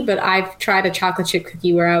cookie, but I've tried a chocolate chip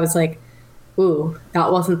cookie where I was like, ooh,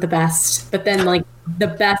 that wasn't the best. But then, like, the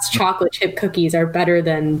best chocolate chip cookies are better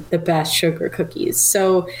than the best sugar cookies.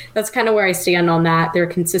 So that's kind of where I stand on that. They're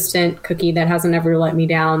a consistent cookie that hasn't ever let me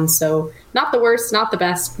down. So not the worst, not the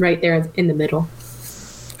best, right there in the middle.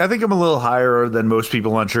 I think I'm a little higher than most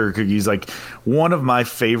people on sugar cookies. Like, one of my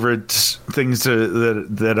favorite things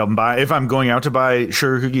that I'm buying, if I'm going out to buy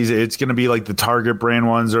sugar cookies, it's going to be like the Target brand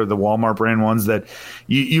ones or the Walmart brand ones that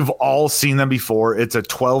you've all seen them before. It's a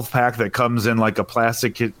 12-pack that comes in like a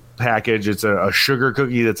plastic package. It's a sugar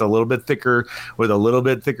cookie that's a little bit thicker with a little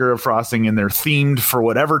bit thicker of frosting, and they're themed for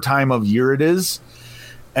whatever time of year it is.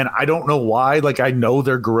 And I don't know why. Like, I know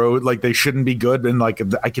they're gross, like they shouldn't be good, and like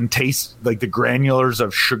I can taste like the granulars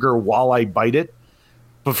of sugar while I bite it.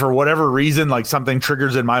 But for whatever reason, like, something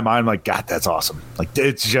triggers in my mind, like, God, that's awesome. Like,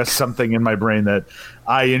 it's just something in my brain that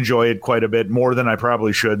I enjoy it quite a bit more than I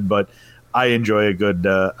probably should. But I enjoy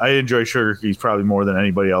I enjoy sugar cookies probably more than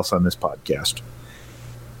anybody else on this podcast.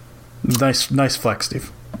 Nice flex,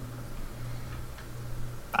 Steve.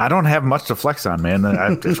 I don't have much to flex on, man.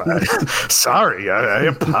 Sorry, I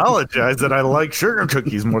apologize that I like sugar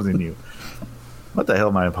cookies more than you. What the hell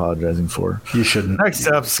am I apologizing for? You shouldn't. Next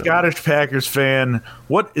up, Scottish Packers fan.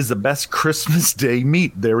 What is the best Christmas Day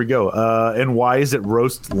meat? There we go. And why is it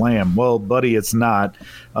roast lamb? Well, buddy, it's not.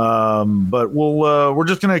 But we're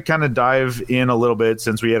just going to kind of dive in a little bit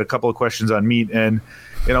since we had a couple of questions on meat. And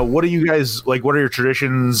what do you guys like? What are your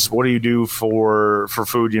traditions? What do you do for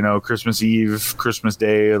food? Christmas Eve, Christmas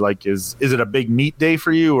Day. Like, is it a big meat day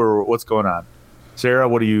for you, or what's going on? Sarah,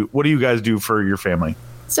 what do you guys do for your family?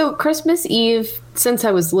 So Christmas Eve, since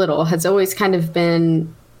I was little, has always kind of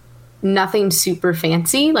been nothing super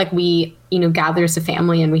fancy. Like, we, gather as a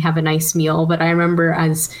family and we have a nice meal. But I remember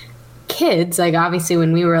as kids, like, obviously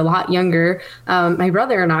when we were a lot younger, my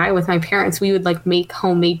brother and I with my parents, we would like make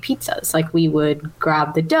homemade pizzas. Like, we would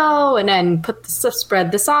grab the dough and then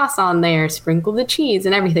spread the sauce on there, sprinkle the cheese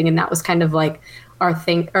and everything. And that was kind of like our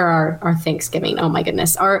Thanksgiving. Oh my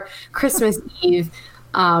goodness. Our Christmas Eve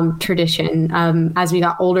tradition. As we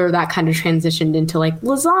got older, that kind of transitioned into like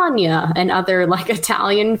lasagna and other like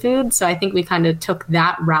Italian food. So I think we kind of took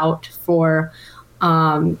that route for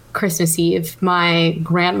Christmas Eve. My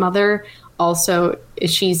grandmother also,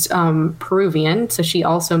 she's Peruvian, so she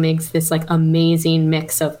also makes this like amazing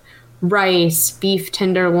mix of rice, beef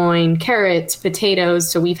tenderloin, carrots,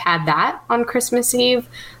 potatoes. So we've had that on Christmas Eve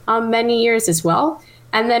many years as well.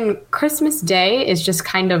 And then Christmas Day is just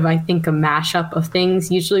kind of, I think, a mashup of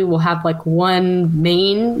things. Usually we'll have like one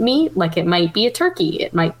main meat, like it might be a turkey,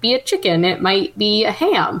 it might be a chicken, it might be a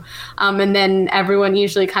ham. And then everyone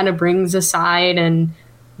usually kind of brings a side and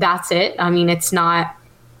that's it. I mean, it's not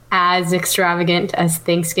as extravagant as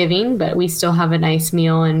Thanksgiving, but we still have a nice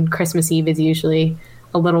meal, and Christmas Eve is usually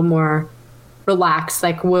a little more relaxed.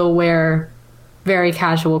 Like, we'll wear very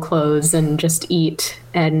casual clothes and just eat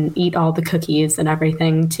all the cookies and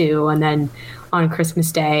everything too. And then on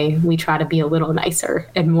Christmas Day, we try to be a little nicer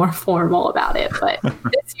and more formal about it. But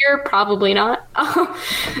this year, probably not.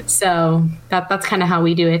 So that's kind of how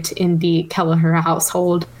we do it in the Kelleher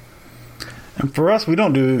household. And for us, we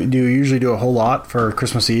don't usually do a whole lot for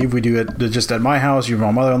Christmas Eve. We do it just at my house.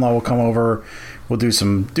 My mother-in-law will come over. We'll do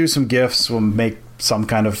some gifts. We'll make some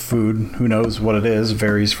kind of food. Who knows what it is? It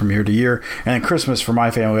varies from year to year. And then Christmas for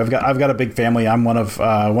my family, I've got a big family. I'm one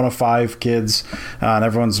of 5 kids, and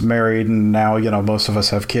everyone's married. And now most of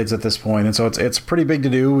us have kids at this point, and so it's pretty big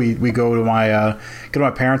to do. We go to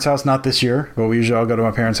my parents' house. Not this year, but we usually all go to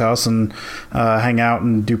my parents' house and hang out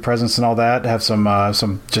and do presents and all that. Have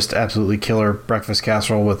some just absolutely killer breakfast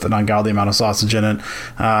casserole with an ungodly amount of sausage in it.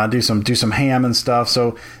 Do some ham and stuff.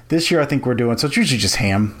 So this year I think we're doing, so it's usually just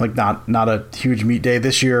ham, like not a huge meat day.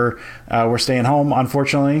 This year we're staying home,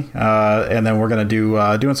 unfortunately, and then we're gonna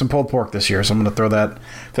doing some pulled pork this year. So I'm gonna throw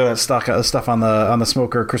that stuff on the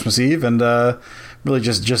smoker Christmas Eve, and really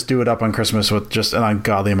just do it up on Christmas with just an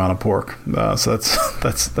ungodly amount of pork. So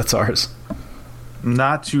that's ours.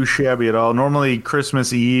 Not too shabby at all. Normally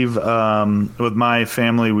Christmas Eve with my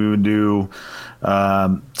family we would do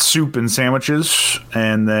soup and sandwiches,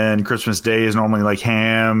 and then Christmas Day is normally like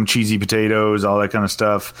ham, cheesy potatoes, all that kind of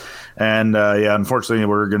stuff. And unfortunately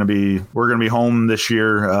we're gonna be home this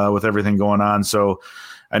year with everything going on, so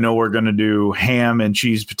I know we're gonna do ham and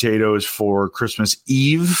cheese potatoes for Christmas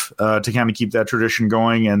Eve to kind of keep that tradition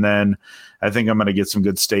going, and then I think I'm gonna get some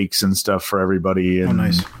good steaks and stuff for everybody and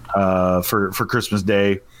nice. For Christmas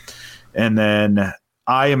Day. And then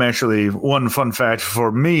I am actually, one fun fact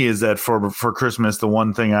for me is that for Christmas, the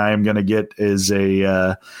one thing I am going to get is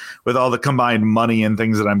with all the combined money and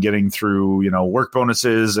things that I'm getting through, work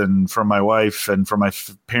bonuses and from my wife and from my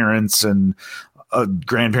parents and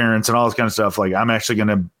grandparents and all this kind of stuff. Like, I'm actually going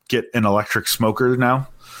to get an electric smoker now.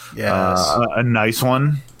 Yes. A nice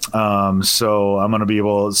one. So I'm going to be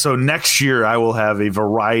able, so next year I will have a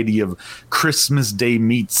variety of Christmas Day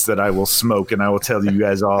meats that I will smoke, and I will tell you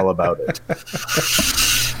guys all about it.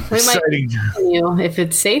 We might continue if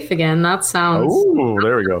it's safe again. That sounds. Oh,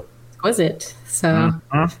 there we go. Exquisite. So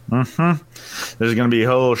there's going to be a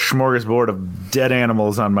whole smorgasbord of dead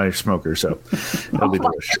animals on my smoker, so that'll be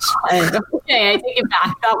delicious. Okay, I take it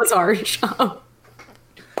back. That was harsh.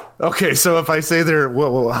 Okay, so if I say there,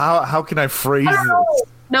 well, how can I phrase this?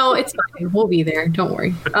 No, it's fine. We'll be there. Don't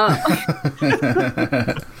worry.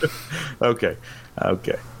 Okay.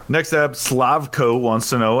 Next up, Slavko wants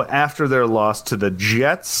to know, after their loss to the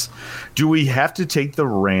Jets, do we have to take the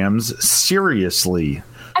Rams seriously?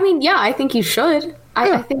 I mean, yeah, I think you should.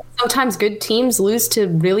 I think sometimes good teams lose to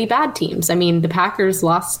really bad teams. I mean, the Packers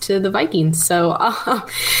lost to the Vikings. So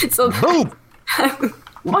Boom!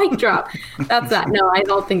 Mic drop. That's that. No, I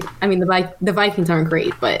don't think. I mean, the Vikings aren't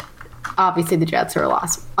great, but obviously the Jets are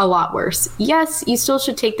a lot worse. Yes, you still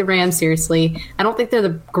should take the Rams seriously. I don't think they're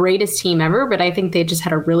the greatest team ever, but I think they just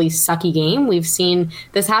had a really sucky game. We've seen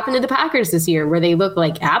this happen to the Packers this year, where they look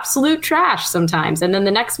like absolute trash sometimes, and then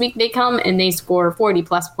the next week they come and they score 40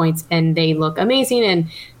 plus points and they look amazing, and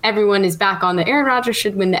everyone is back on the Aaron Rodgers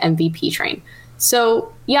should win the MVP train.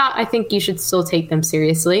 So yeah, I think you should still take them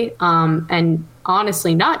seriously. And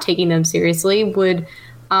honestly, not taking them seriously would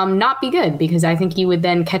not be good, because I think you would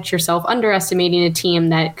then catch yourself underestimating a team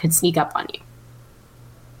that could sneak up on you.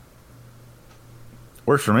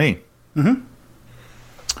 Works for me. Mm-hmm.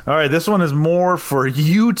 All right, this one is more for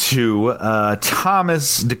you two.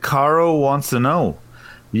 Thomas DeCaro wants to know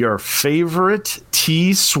your favorite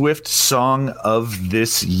T Swift song of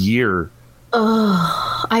this year.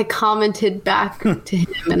 I commented back to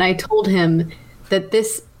him and I told him that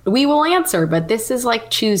we will answer, but this is like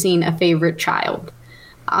choosing a favorite child.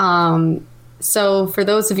 So for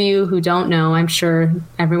those of you who don't know, I'm sure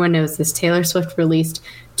everyone knows this, Taylor Swift released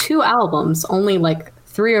 2 albums only like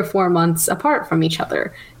 3 or 4 months apart from each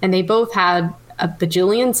other, and they both had a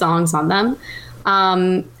bajillion songs on them.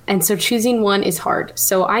 And so choosing one is hard.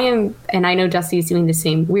 So and I know Dusty's doing the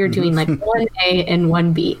same. We're doing like 1A and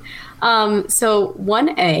 1B. So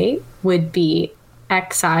 1A would be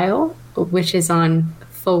Exile, which is on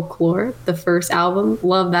Folklore, the first album.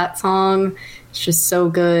 Love that song. It's just so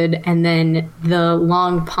good. And then the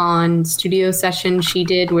Long Pond studio session she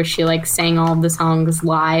did, where she like sang all of the songs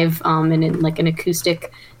live and in like an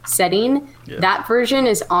acoustic setting. Yeah. That version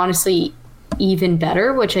is honestly even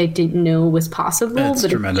better, which I didn't know was possible. It's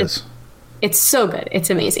tremendous. It's so good. It's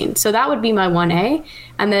amazing. So that would be my 1A.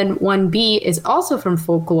 And then 1B is also from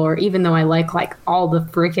Folklore, even though I like all the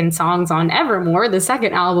freaking songs on Evermore, the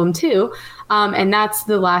second album too. And that's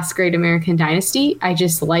The Last Great American Dynasty. I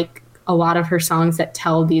just like a lot of her songs that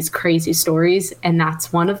tell these crazy stories, and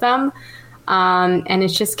that's one of them. And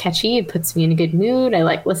it's just catchy. It puts me in a good mood. I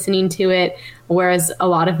like listening to it, whereas a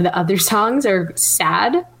lot of the other songs are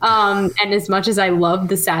sad. And as much as I love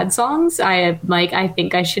the sad songs, I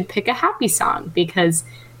think I should pick a happy song, because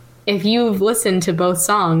if you've listened to both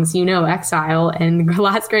songs, you know Exile and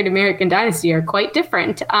Last Great American Dynasty are quite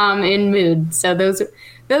different in mood. So those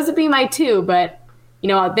would be my two. But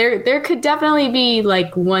there could definitely be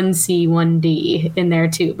like 1C, 1D in there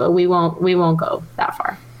too. But we won't go that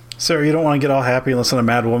far. Sarah, you don't want to get all happy and listen to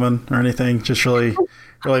Mad Woman or anything? Just really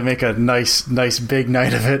make a nice big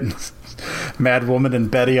night of it. Mad Woman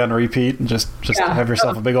and Betty on repeat, and just have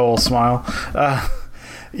yourself a big old smile. My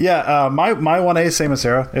 1A, same as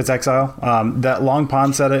Sarah. It's Exile. That Long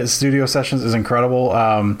Pond set at studio sessions is incredible.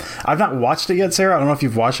 I've not watched it yet, Sarah. I don't know if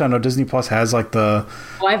you've watched it. I know Disney Plus has like the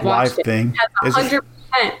live thing. It has 100%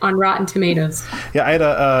 on Rotten Tomatoes. Yeah, I had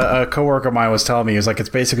a coworker of mine was telling me, he was like, it's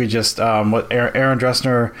basically just what Aaron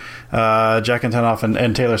Dressner, Jack Antonoff,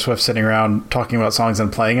 and Taylor Swift sitting around talking about songs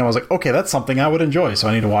and playing them. I was like, okay, that's something I would enjoy, so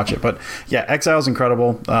I need to watch it. But yeah, Exile is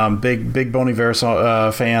incredible. Big Bon Iver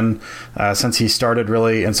fan since he started,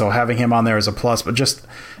 really, and so having him on there is a plus. But just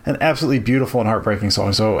an absolutely beautiful and heartbreaking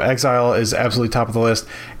song. So Exile is absolutely top of the list.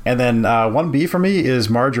 And then 1B for me is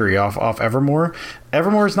Marjorie off Evermore.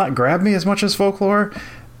 Evermore's not grabbed me as much as Folklore.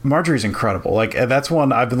 Marjorie's incredible. Like, that's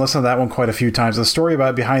one I've been listening to that one quite a few times. The story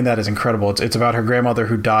behind that is incredible. It's about her grandmother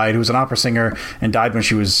who died, who was an opera singer and died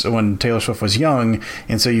when Taylor Swift was young.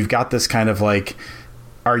 And so you've got this kind of like,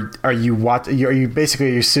 are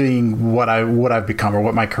you seeing what I've become or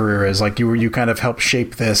what my career is? Like you kind of helped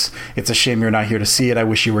shape this. It's a shame you're not here to see it. I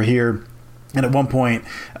wish you were here. And at one point,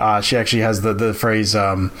 she actually has the phrase,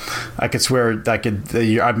 I could swear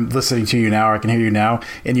I'm listening to you now, or I can hear you now.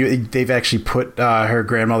 And they've actually put her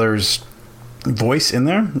grandmother's voice in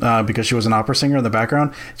there because she was an opera singer in the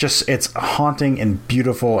background. It's haunting and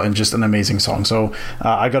beautiful and just an amazing song. So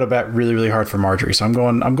I got to bet really, really hard for Marjorie. So I'm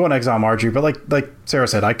going Exile Marjorie. But like Sarah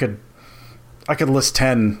said, I could list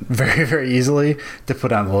 10 very, very easily to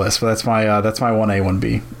put on the list. But that's my 1A,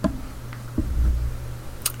 1B.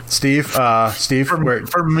 Steve,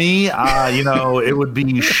 for me, it would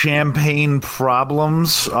be Champagne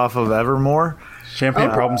Problems off of Evermore. Champagne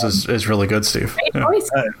Problems is really good, Steve. Yeah.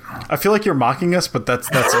 I feel like you're mocking us, but that's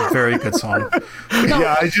a very good song.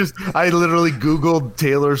 Yeah, I literally Googled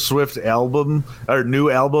Taylor Swift album or new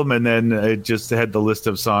album, and then it just had the list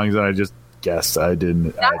of songs, and I just guessed. I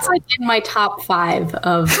didn't. That's like in my top 5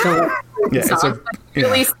 of the songs.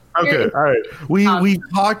 Okay, all right. We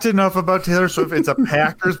talked enough about Taylor Swift. It's a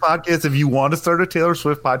Packers podcast. If you want to start a Taylor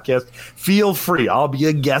Swift podcast, feel free. I'll be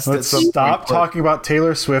a guest. Let's stop talking about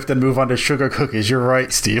Taylor Swift and move on to sugar cookies. You're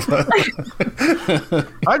right, Steve.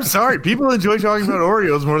 I'm sorry. People enjoy talking about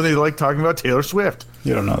Oreos more than they like talking about Taylor Swift.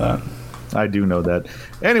 You don't know that. I do know that.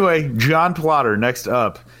 Anyway, John Plotter next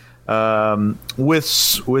up.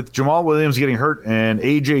 With Jamal Williams getting hurt and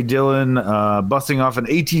A.J. Dillon busting off an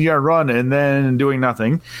 18-yard run and then doing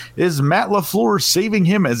nothing, is Matt LaFleur saving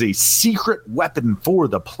him as a secret weapon for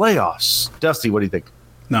the playoffs? Dusty, what do you think?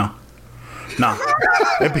 No.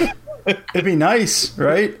 It'd be nice,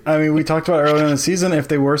 right? I mean, we talked about earlier in the season, if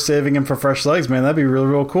they were saving him for fresh legs, man, that'd be really,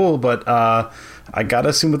 real cool. But I got to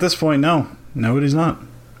assume at this point, no, it is not.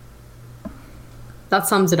 That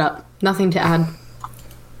sums it up. Nothing to add.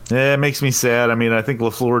 Yeah, it makes me sad. I mean, I think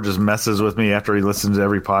LaFleur just messes with me after he listens to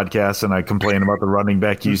every podcast and I complain about the running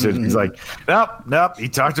back usage. He's like, nope. He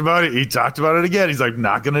talked about it. He talked about it again. He's like,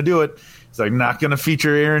 not going to do it. He's like, not going to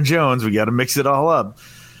feature Aaron Jones. We got to mix it all up.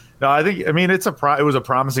 No, it was a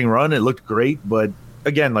promising run. It looked great. But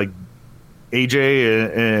again, like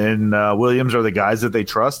AJ and Williams are the guys that they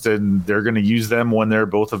trust, and they're going to use them when they're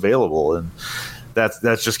both available. And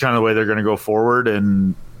that's just kind of the way they're going to go forward.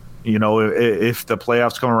 And if the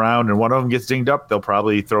playoffs come around and one of them gets dinged up, they'll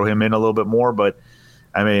probably throw him in a little bit more. But,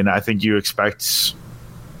 I mean, I think you expect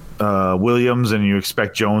Williams and you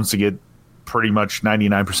expect Jones to get pretty much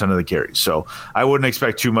 99% of the carries. So I wouldn't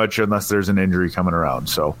expect too much unless there's an injury coming around.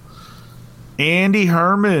 So Andy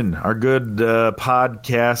Herman, our good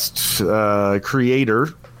podcast creator,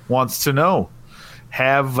 wants to know,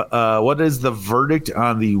 what is the verdict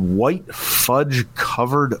on the white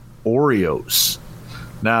fudge-covered Oreos?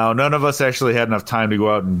 Now, none of us actually had enough time to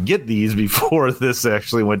go out and get these before this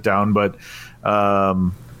actually went down, but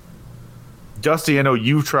Dusty, I know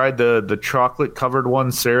you've tried the chocolate-covered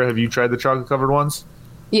ones. Sarah, have you tried the chocolate-covered ones?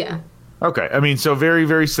 Yeah. Okay. I mean, so very,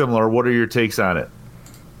 very similar. What are your takes on it?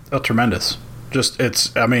 Oh, tremendous.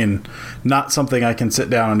 Not something I can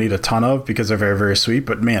sit down and eat a ton of because they're very, very sweet,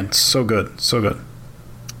 but man, so good. So good.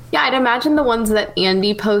 Yeah, I'd imagine the ones that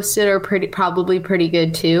Andy posted are probably pretty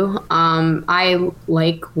good too. I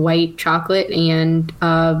like white chocolate and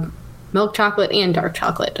milk chocolate and dark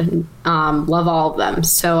chocolate, and love all of them.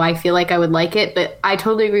 So I feel like I would like it, but I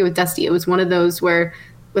totally agree with Dusty. It was one of those where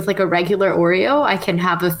with like a regular Oreo, I can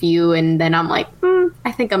have a few and then I'm like,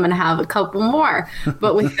 I think I'm going to have a couple more.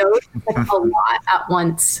 But with those, it's like a lot at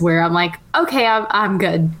once where I'm like, okay, I'm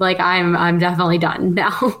good. Like I'm definitely done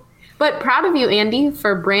now. But proud of you, Andy,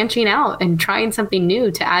 for branching out and trying something new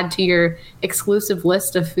to add to your exclusive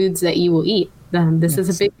list of foods that you will eat. This is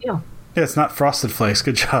a big deal. Yeah, it's not Frosted Flakes.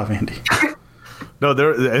 Good job, Andy. No,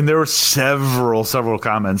 there were several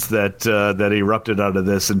comments that erupted out of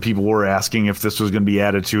this, and people were asking if this was going to be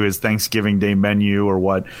added to his Thanksgiving Day menu or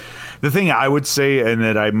what. The thing I would say, and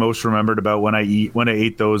that I most remembered about when I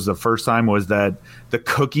ate those the first time, was that the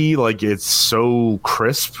cookie, like, it's so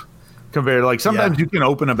crisp compared to, like, sometimes you can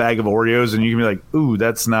open a bag of Oreos and you can be like, ooh,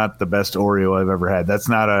 that's not the best Oreo I've ever had. That's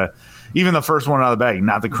not even the first one out of the bag,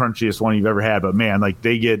 not the crunchiest one you've ever had. But man, like,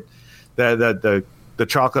 they get the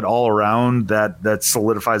chocolate all around that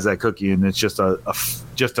solidifies that cookie, and it's just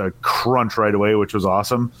a crunch right away, which was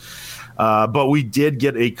awesome. But we did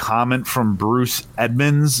get a comment from Bruce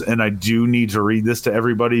Edmonds, and I do need to read this to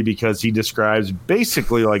everybody because he describes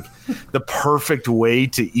basically like the perfect way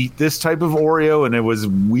to eat this type of Oreo, and it was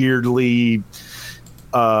weirdly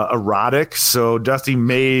erotic. So Dusty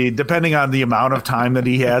may, depending on the amount of time that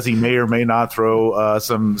he has, he may or may not throw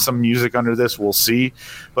some music under this. We'll see.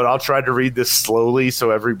 But I'll try to read this slowly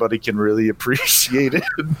so everybody can really appreciate it,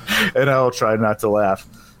 and I'll try not to laugh.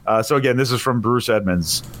 So again, this is from Bruce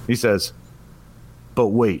Edmonds. He says, "But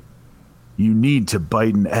wait, you need to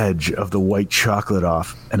bite an edge of the white chocolate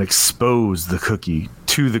off and expose the cookie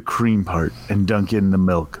to the cream part and dunk in the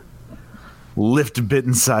milk. Lift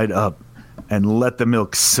bitten side up and let the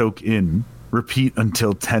milk soak in. Repeat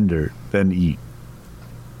until tender, then eat."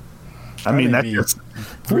 I mean, that's just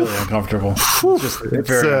really uncomfortable. Just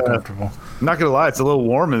very uncomfortable. I'm not gonna lie, it's a little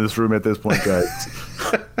warm in this room at this point, guys.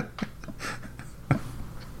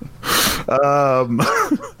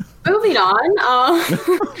 Moving on.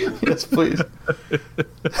 Yes, please.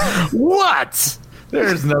 What?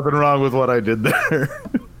 There's nothing wrong with what I did there.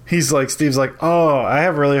 Steve's like, oh, I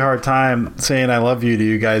have a really hard time saying I love you to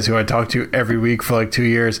you guys who I talk to every week for like 2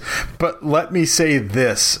 years. But let me say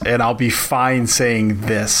this, and I'll be fine saying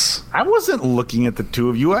this. I wasn't looking at the two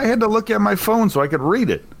of you. I had to look at my phone so I could read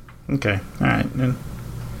it. Okay. All right.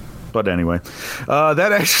 But anyway,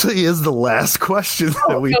 that actually is the last question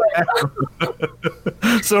that we have.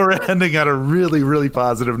 So we're ending on a really, really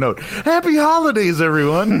positive note. Happy holidays,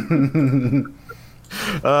 everyone.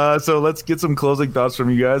 So let's get some closing thoughts from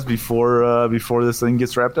you guys before this thing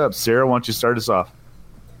gets wrapped up. Sarah, why don't you start us off?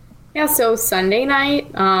 Yeah, so Sunday night,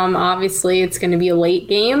 obviously it's going to be a late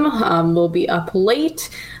game. We'll be up late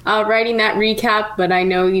writing that recap, but I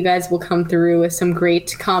know you guys will come through with some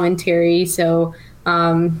great commentary, so be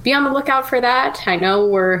on the lookout for that. I know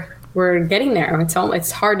we're getting there.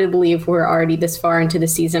 It's hard to believe we're already this far into the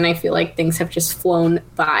season. I feel like things have just flown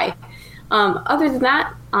by. Other than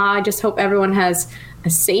that, I just hope everyone has a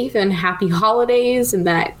safe and happy holidays, and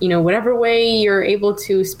that, whatever way you're able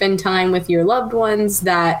to spend time with your loved ones,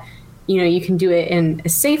 that, you can do it in a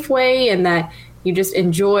safe way, and that you just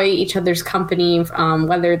enjoy each other's company,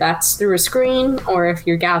 whether that's through a screen or if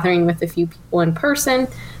you're gathering with a few people in person.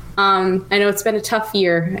 I know it's been a tough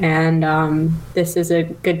year, and this is a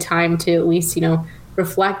good time to at least,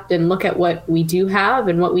 reflect and look at what we do have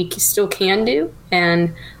and what we still can do,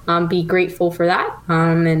 and be grateful for that.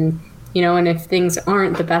 And if things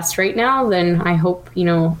aren't the best right now, then I hope,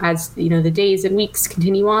 as, the days and weeks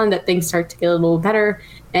continue on, that things start to get a little better,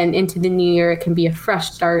 and into the new year, it can be a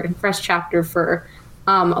fresh start and fresh chapter for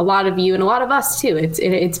a lot of you and a lot of us too.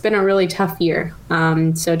 It's been a really tough year.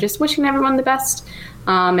 So just wishing everyone the best,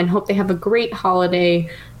 and hope they have a great holiday,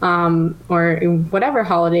 or whatever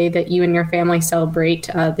holiday that you and your family celebrate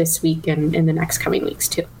this week and in the next coming weeks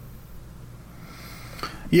too.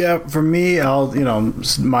 Yeah, for me, I'll,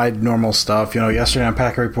 my normal stuff. Yesterday on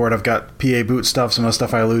Packer Report, I've got PA boot stuff, some of the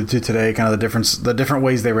stuff I alluded to today, kind of the different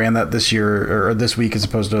ways they ran that this year or this week as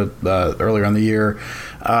opposed to earlier in the year.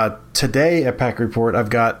 Today at Packer Report, I've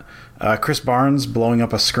got Chris Barnes blowing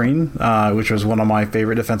up a screen, which was one of my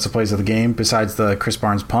favorite defensive plays of the game, besides the Chris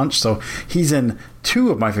Barnes punch. So he's in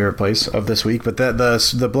two of my favorite plays of this week. But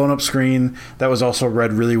the blown up screen that was also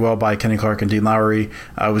read really well by Kenny Clark and Dean Lowry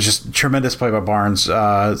was just a tremendous play by Barnes.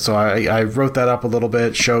 So I wrote that up a little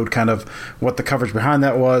bit, showed kind of what the coverage behind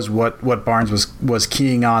that was, what Barnes was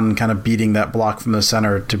keying on, kind of beating that block from the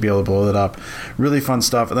center to be able to blow it up. Really fun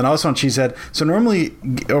stuff. And then also on Cheesehead. So normally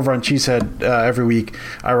over on on Cheesehead every week,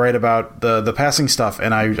 I write about the passing stuff,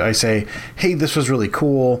 and I say, hey, this was really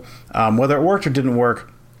cool. Whether it worked or didn't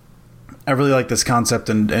work, I really like this concept,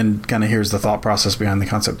 and kind of here's the thought process behind the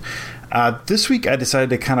concept. This week, I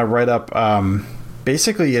decided to kind of write up,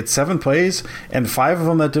 basically, it's 7 plays, and 5 of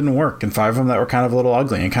them that didn't work, and 5 of them that were kind of a little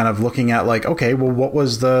ugly, and kind of looking at like, okay, well,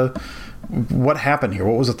 what happened here?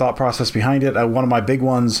 What was the thought process behind it? One of my big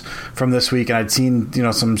ones from this week, and I'd seen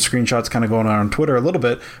some screenshots kind of going on Twitter a little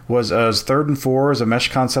bit, was 3rd and 4 is a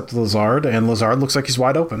mesh concept to Lazard, and Lazard looks like he's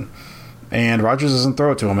wide open. And Rodgers doesn't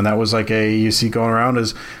throw it to him, and that was like you see going around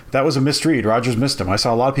that was a misread. Rodgers missed him. I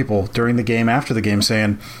saw a lot of people during the game, after the game,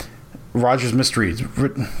 saying Rodgers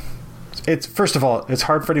misreads. It's first of all, it's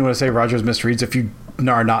hard for anyone to say Rodgers misreads if you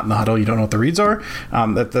are not in the huddle. You don't know what the reads are.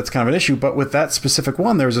 That's kind of an issue. But with that specific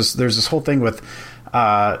one, there's this whole thing with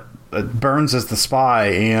Burns as the spy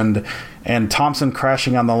and Thompson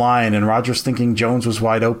crashing on the line, and Rodgers thinking Jones was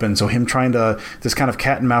wide open. So him trying to, this kind of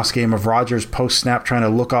cat and mouse game of Rodgers post snap trying to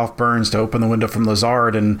look off Burns to open the window from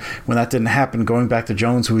Lazard, and when that didn't happen, going back to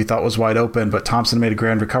Jones, who he thought was wide open, but Thompson made a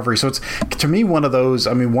grand recovery. So it's, to me, one of those,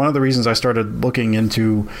 one of the reasons I started looking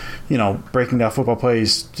into, breaking down football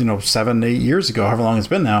plays, 7, 8 years ago, however long it's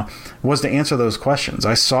been now, was to answer those questions.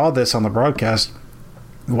 I saw this on the broadcast.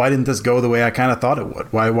 Why didn't this go the way I kind of thought it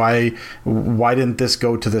would? Why didn't this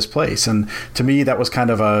go to this place? And to me, that was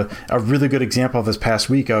kind of a really good example of this past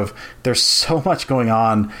week of there's so much going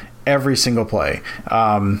on every single play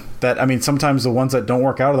that sometimes the ones that don't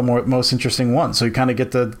work out are the most interesting ones. So you kind of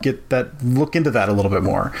get that look into that a little bit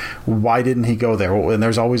more. Why didn't he go there? And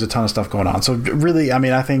there's always a ton of stuff going on. So really,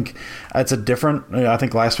 I think it's a different. I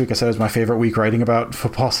think last week I said it was my favorite week writing about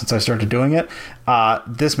football since I started doing it.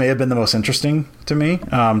 This may have been the most interesting to me,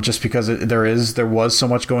 just because there was so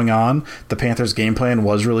much going on. The Panthers' game plan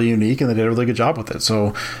was really unique, and they did a really good job with it.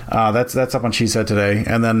 So that's up on Cheesehead today.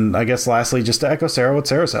 And then I guess lastly, just to echo what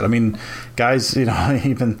Sarah said. Guys,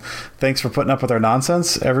 even thanks for putting up with our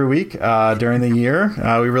nonsense every week during the year.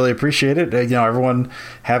 We really appreciate it. Everyone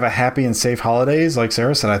have a happy and safe holidays. Like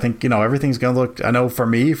Sarah said, I think everything's going to look. I know for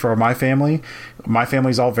me, for my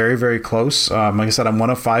family's all very, very close. Like I said, I'm one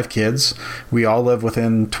of 5 kids. We all live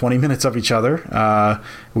within 20 minutes of each other.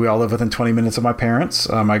 We all live within 20 minutes of my parents.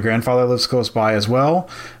 My grandfather lives close by as well.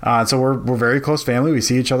 So we're very close family. We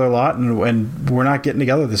see each other a lot, and we're not getting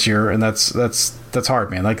together this year, and that's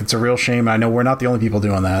hard, man. Like, it's a real shame. I know we're not the only people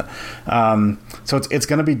doing that. So it's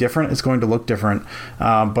going to be different. It's going to look different.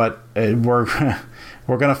 But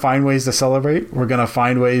we're going to find ways to celebrate. We're going to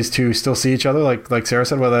find ways to still see each other, like Sarah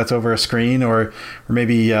said, whether that's over a screen or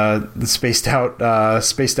maybe spaced out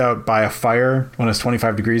by a fire when it's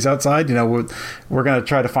 25 degrees outside. We're going to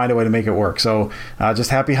try to find a way to make it work. So just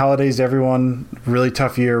happy holidays to everyone. Really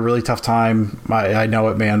tough year, really tough time. I know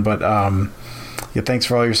it, man. But thanks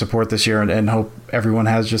for all your support this year, and hope everyone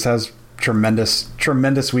has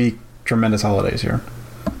tremendous week, tremendous holidays here.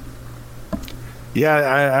 Yeah,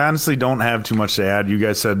 I honestly don't have too much to add. You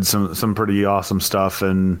guys said some pretty awesome stuff,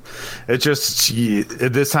 and it's just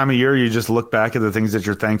at this time of year, you just look back at the things that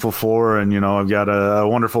you're thankful for. And I've got a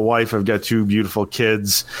wonderful wife, I've got 2 beautiful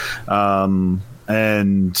kids, and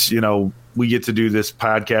we get to do this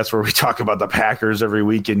podcast where we talk about the Packers every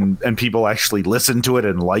week, and people actually listen to it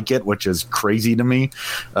and like it, which is crazy to me.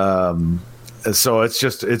 So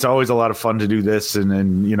it's always a lot of fun to do this,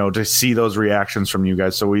 and to see those reactions from you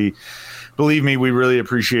guys. So believe me, we really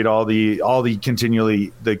appreciate all the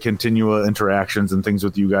continual interactions and things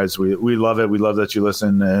with you guys. We love it. We love that you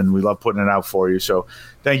listen, and we love putting it out for you. So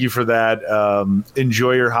thank you for that.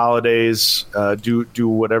 Enjoy your holidays. Do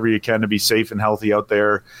whatever you can to be safe and healthy out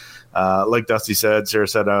there. Like Dusty said, Sarah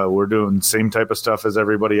said, we're doing the same type of stuff as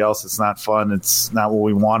everybody else. It's not fun. It's not what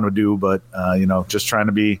we want to do, but just trying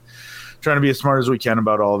to be as smart as we can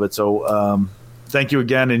about all of it. So thank you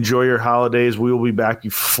again. Enjoy your holidays. We will be back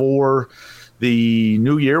before the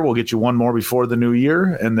new year. We'll get you one more before the new year,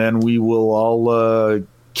 and then we will all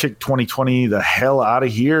kick 2020 the hell out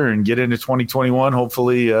of here and get into 2021,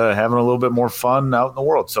 hopefully having a little bit more fun out in the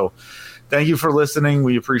world. So thank you for listening.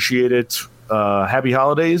 We appreciate it. Happy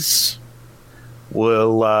holidays.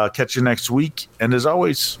 We'll catch you next week. And as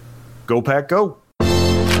always, go Pack, go.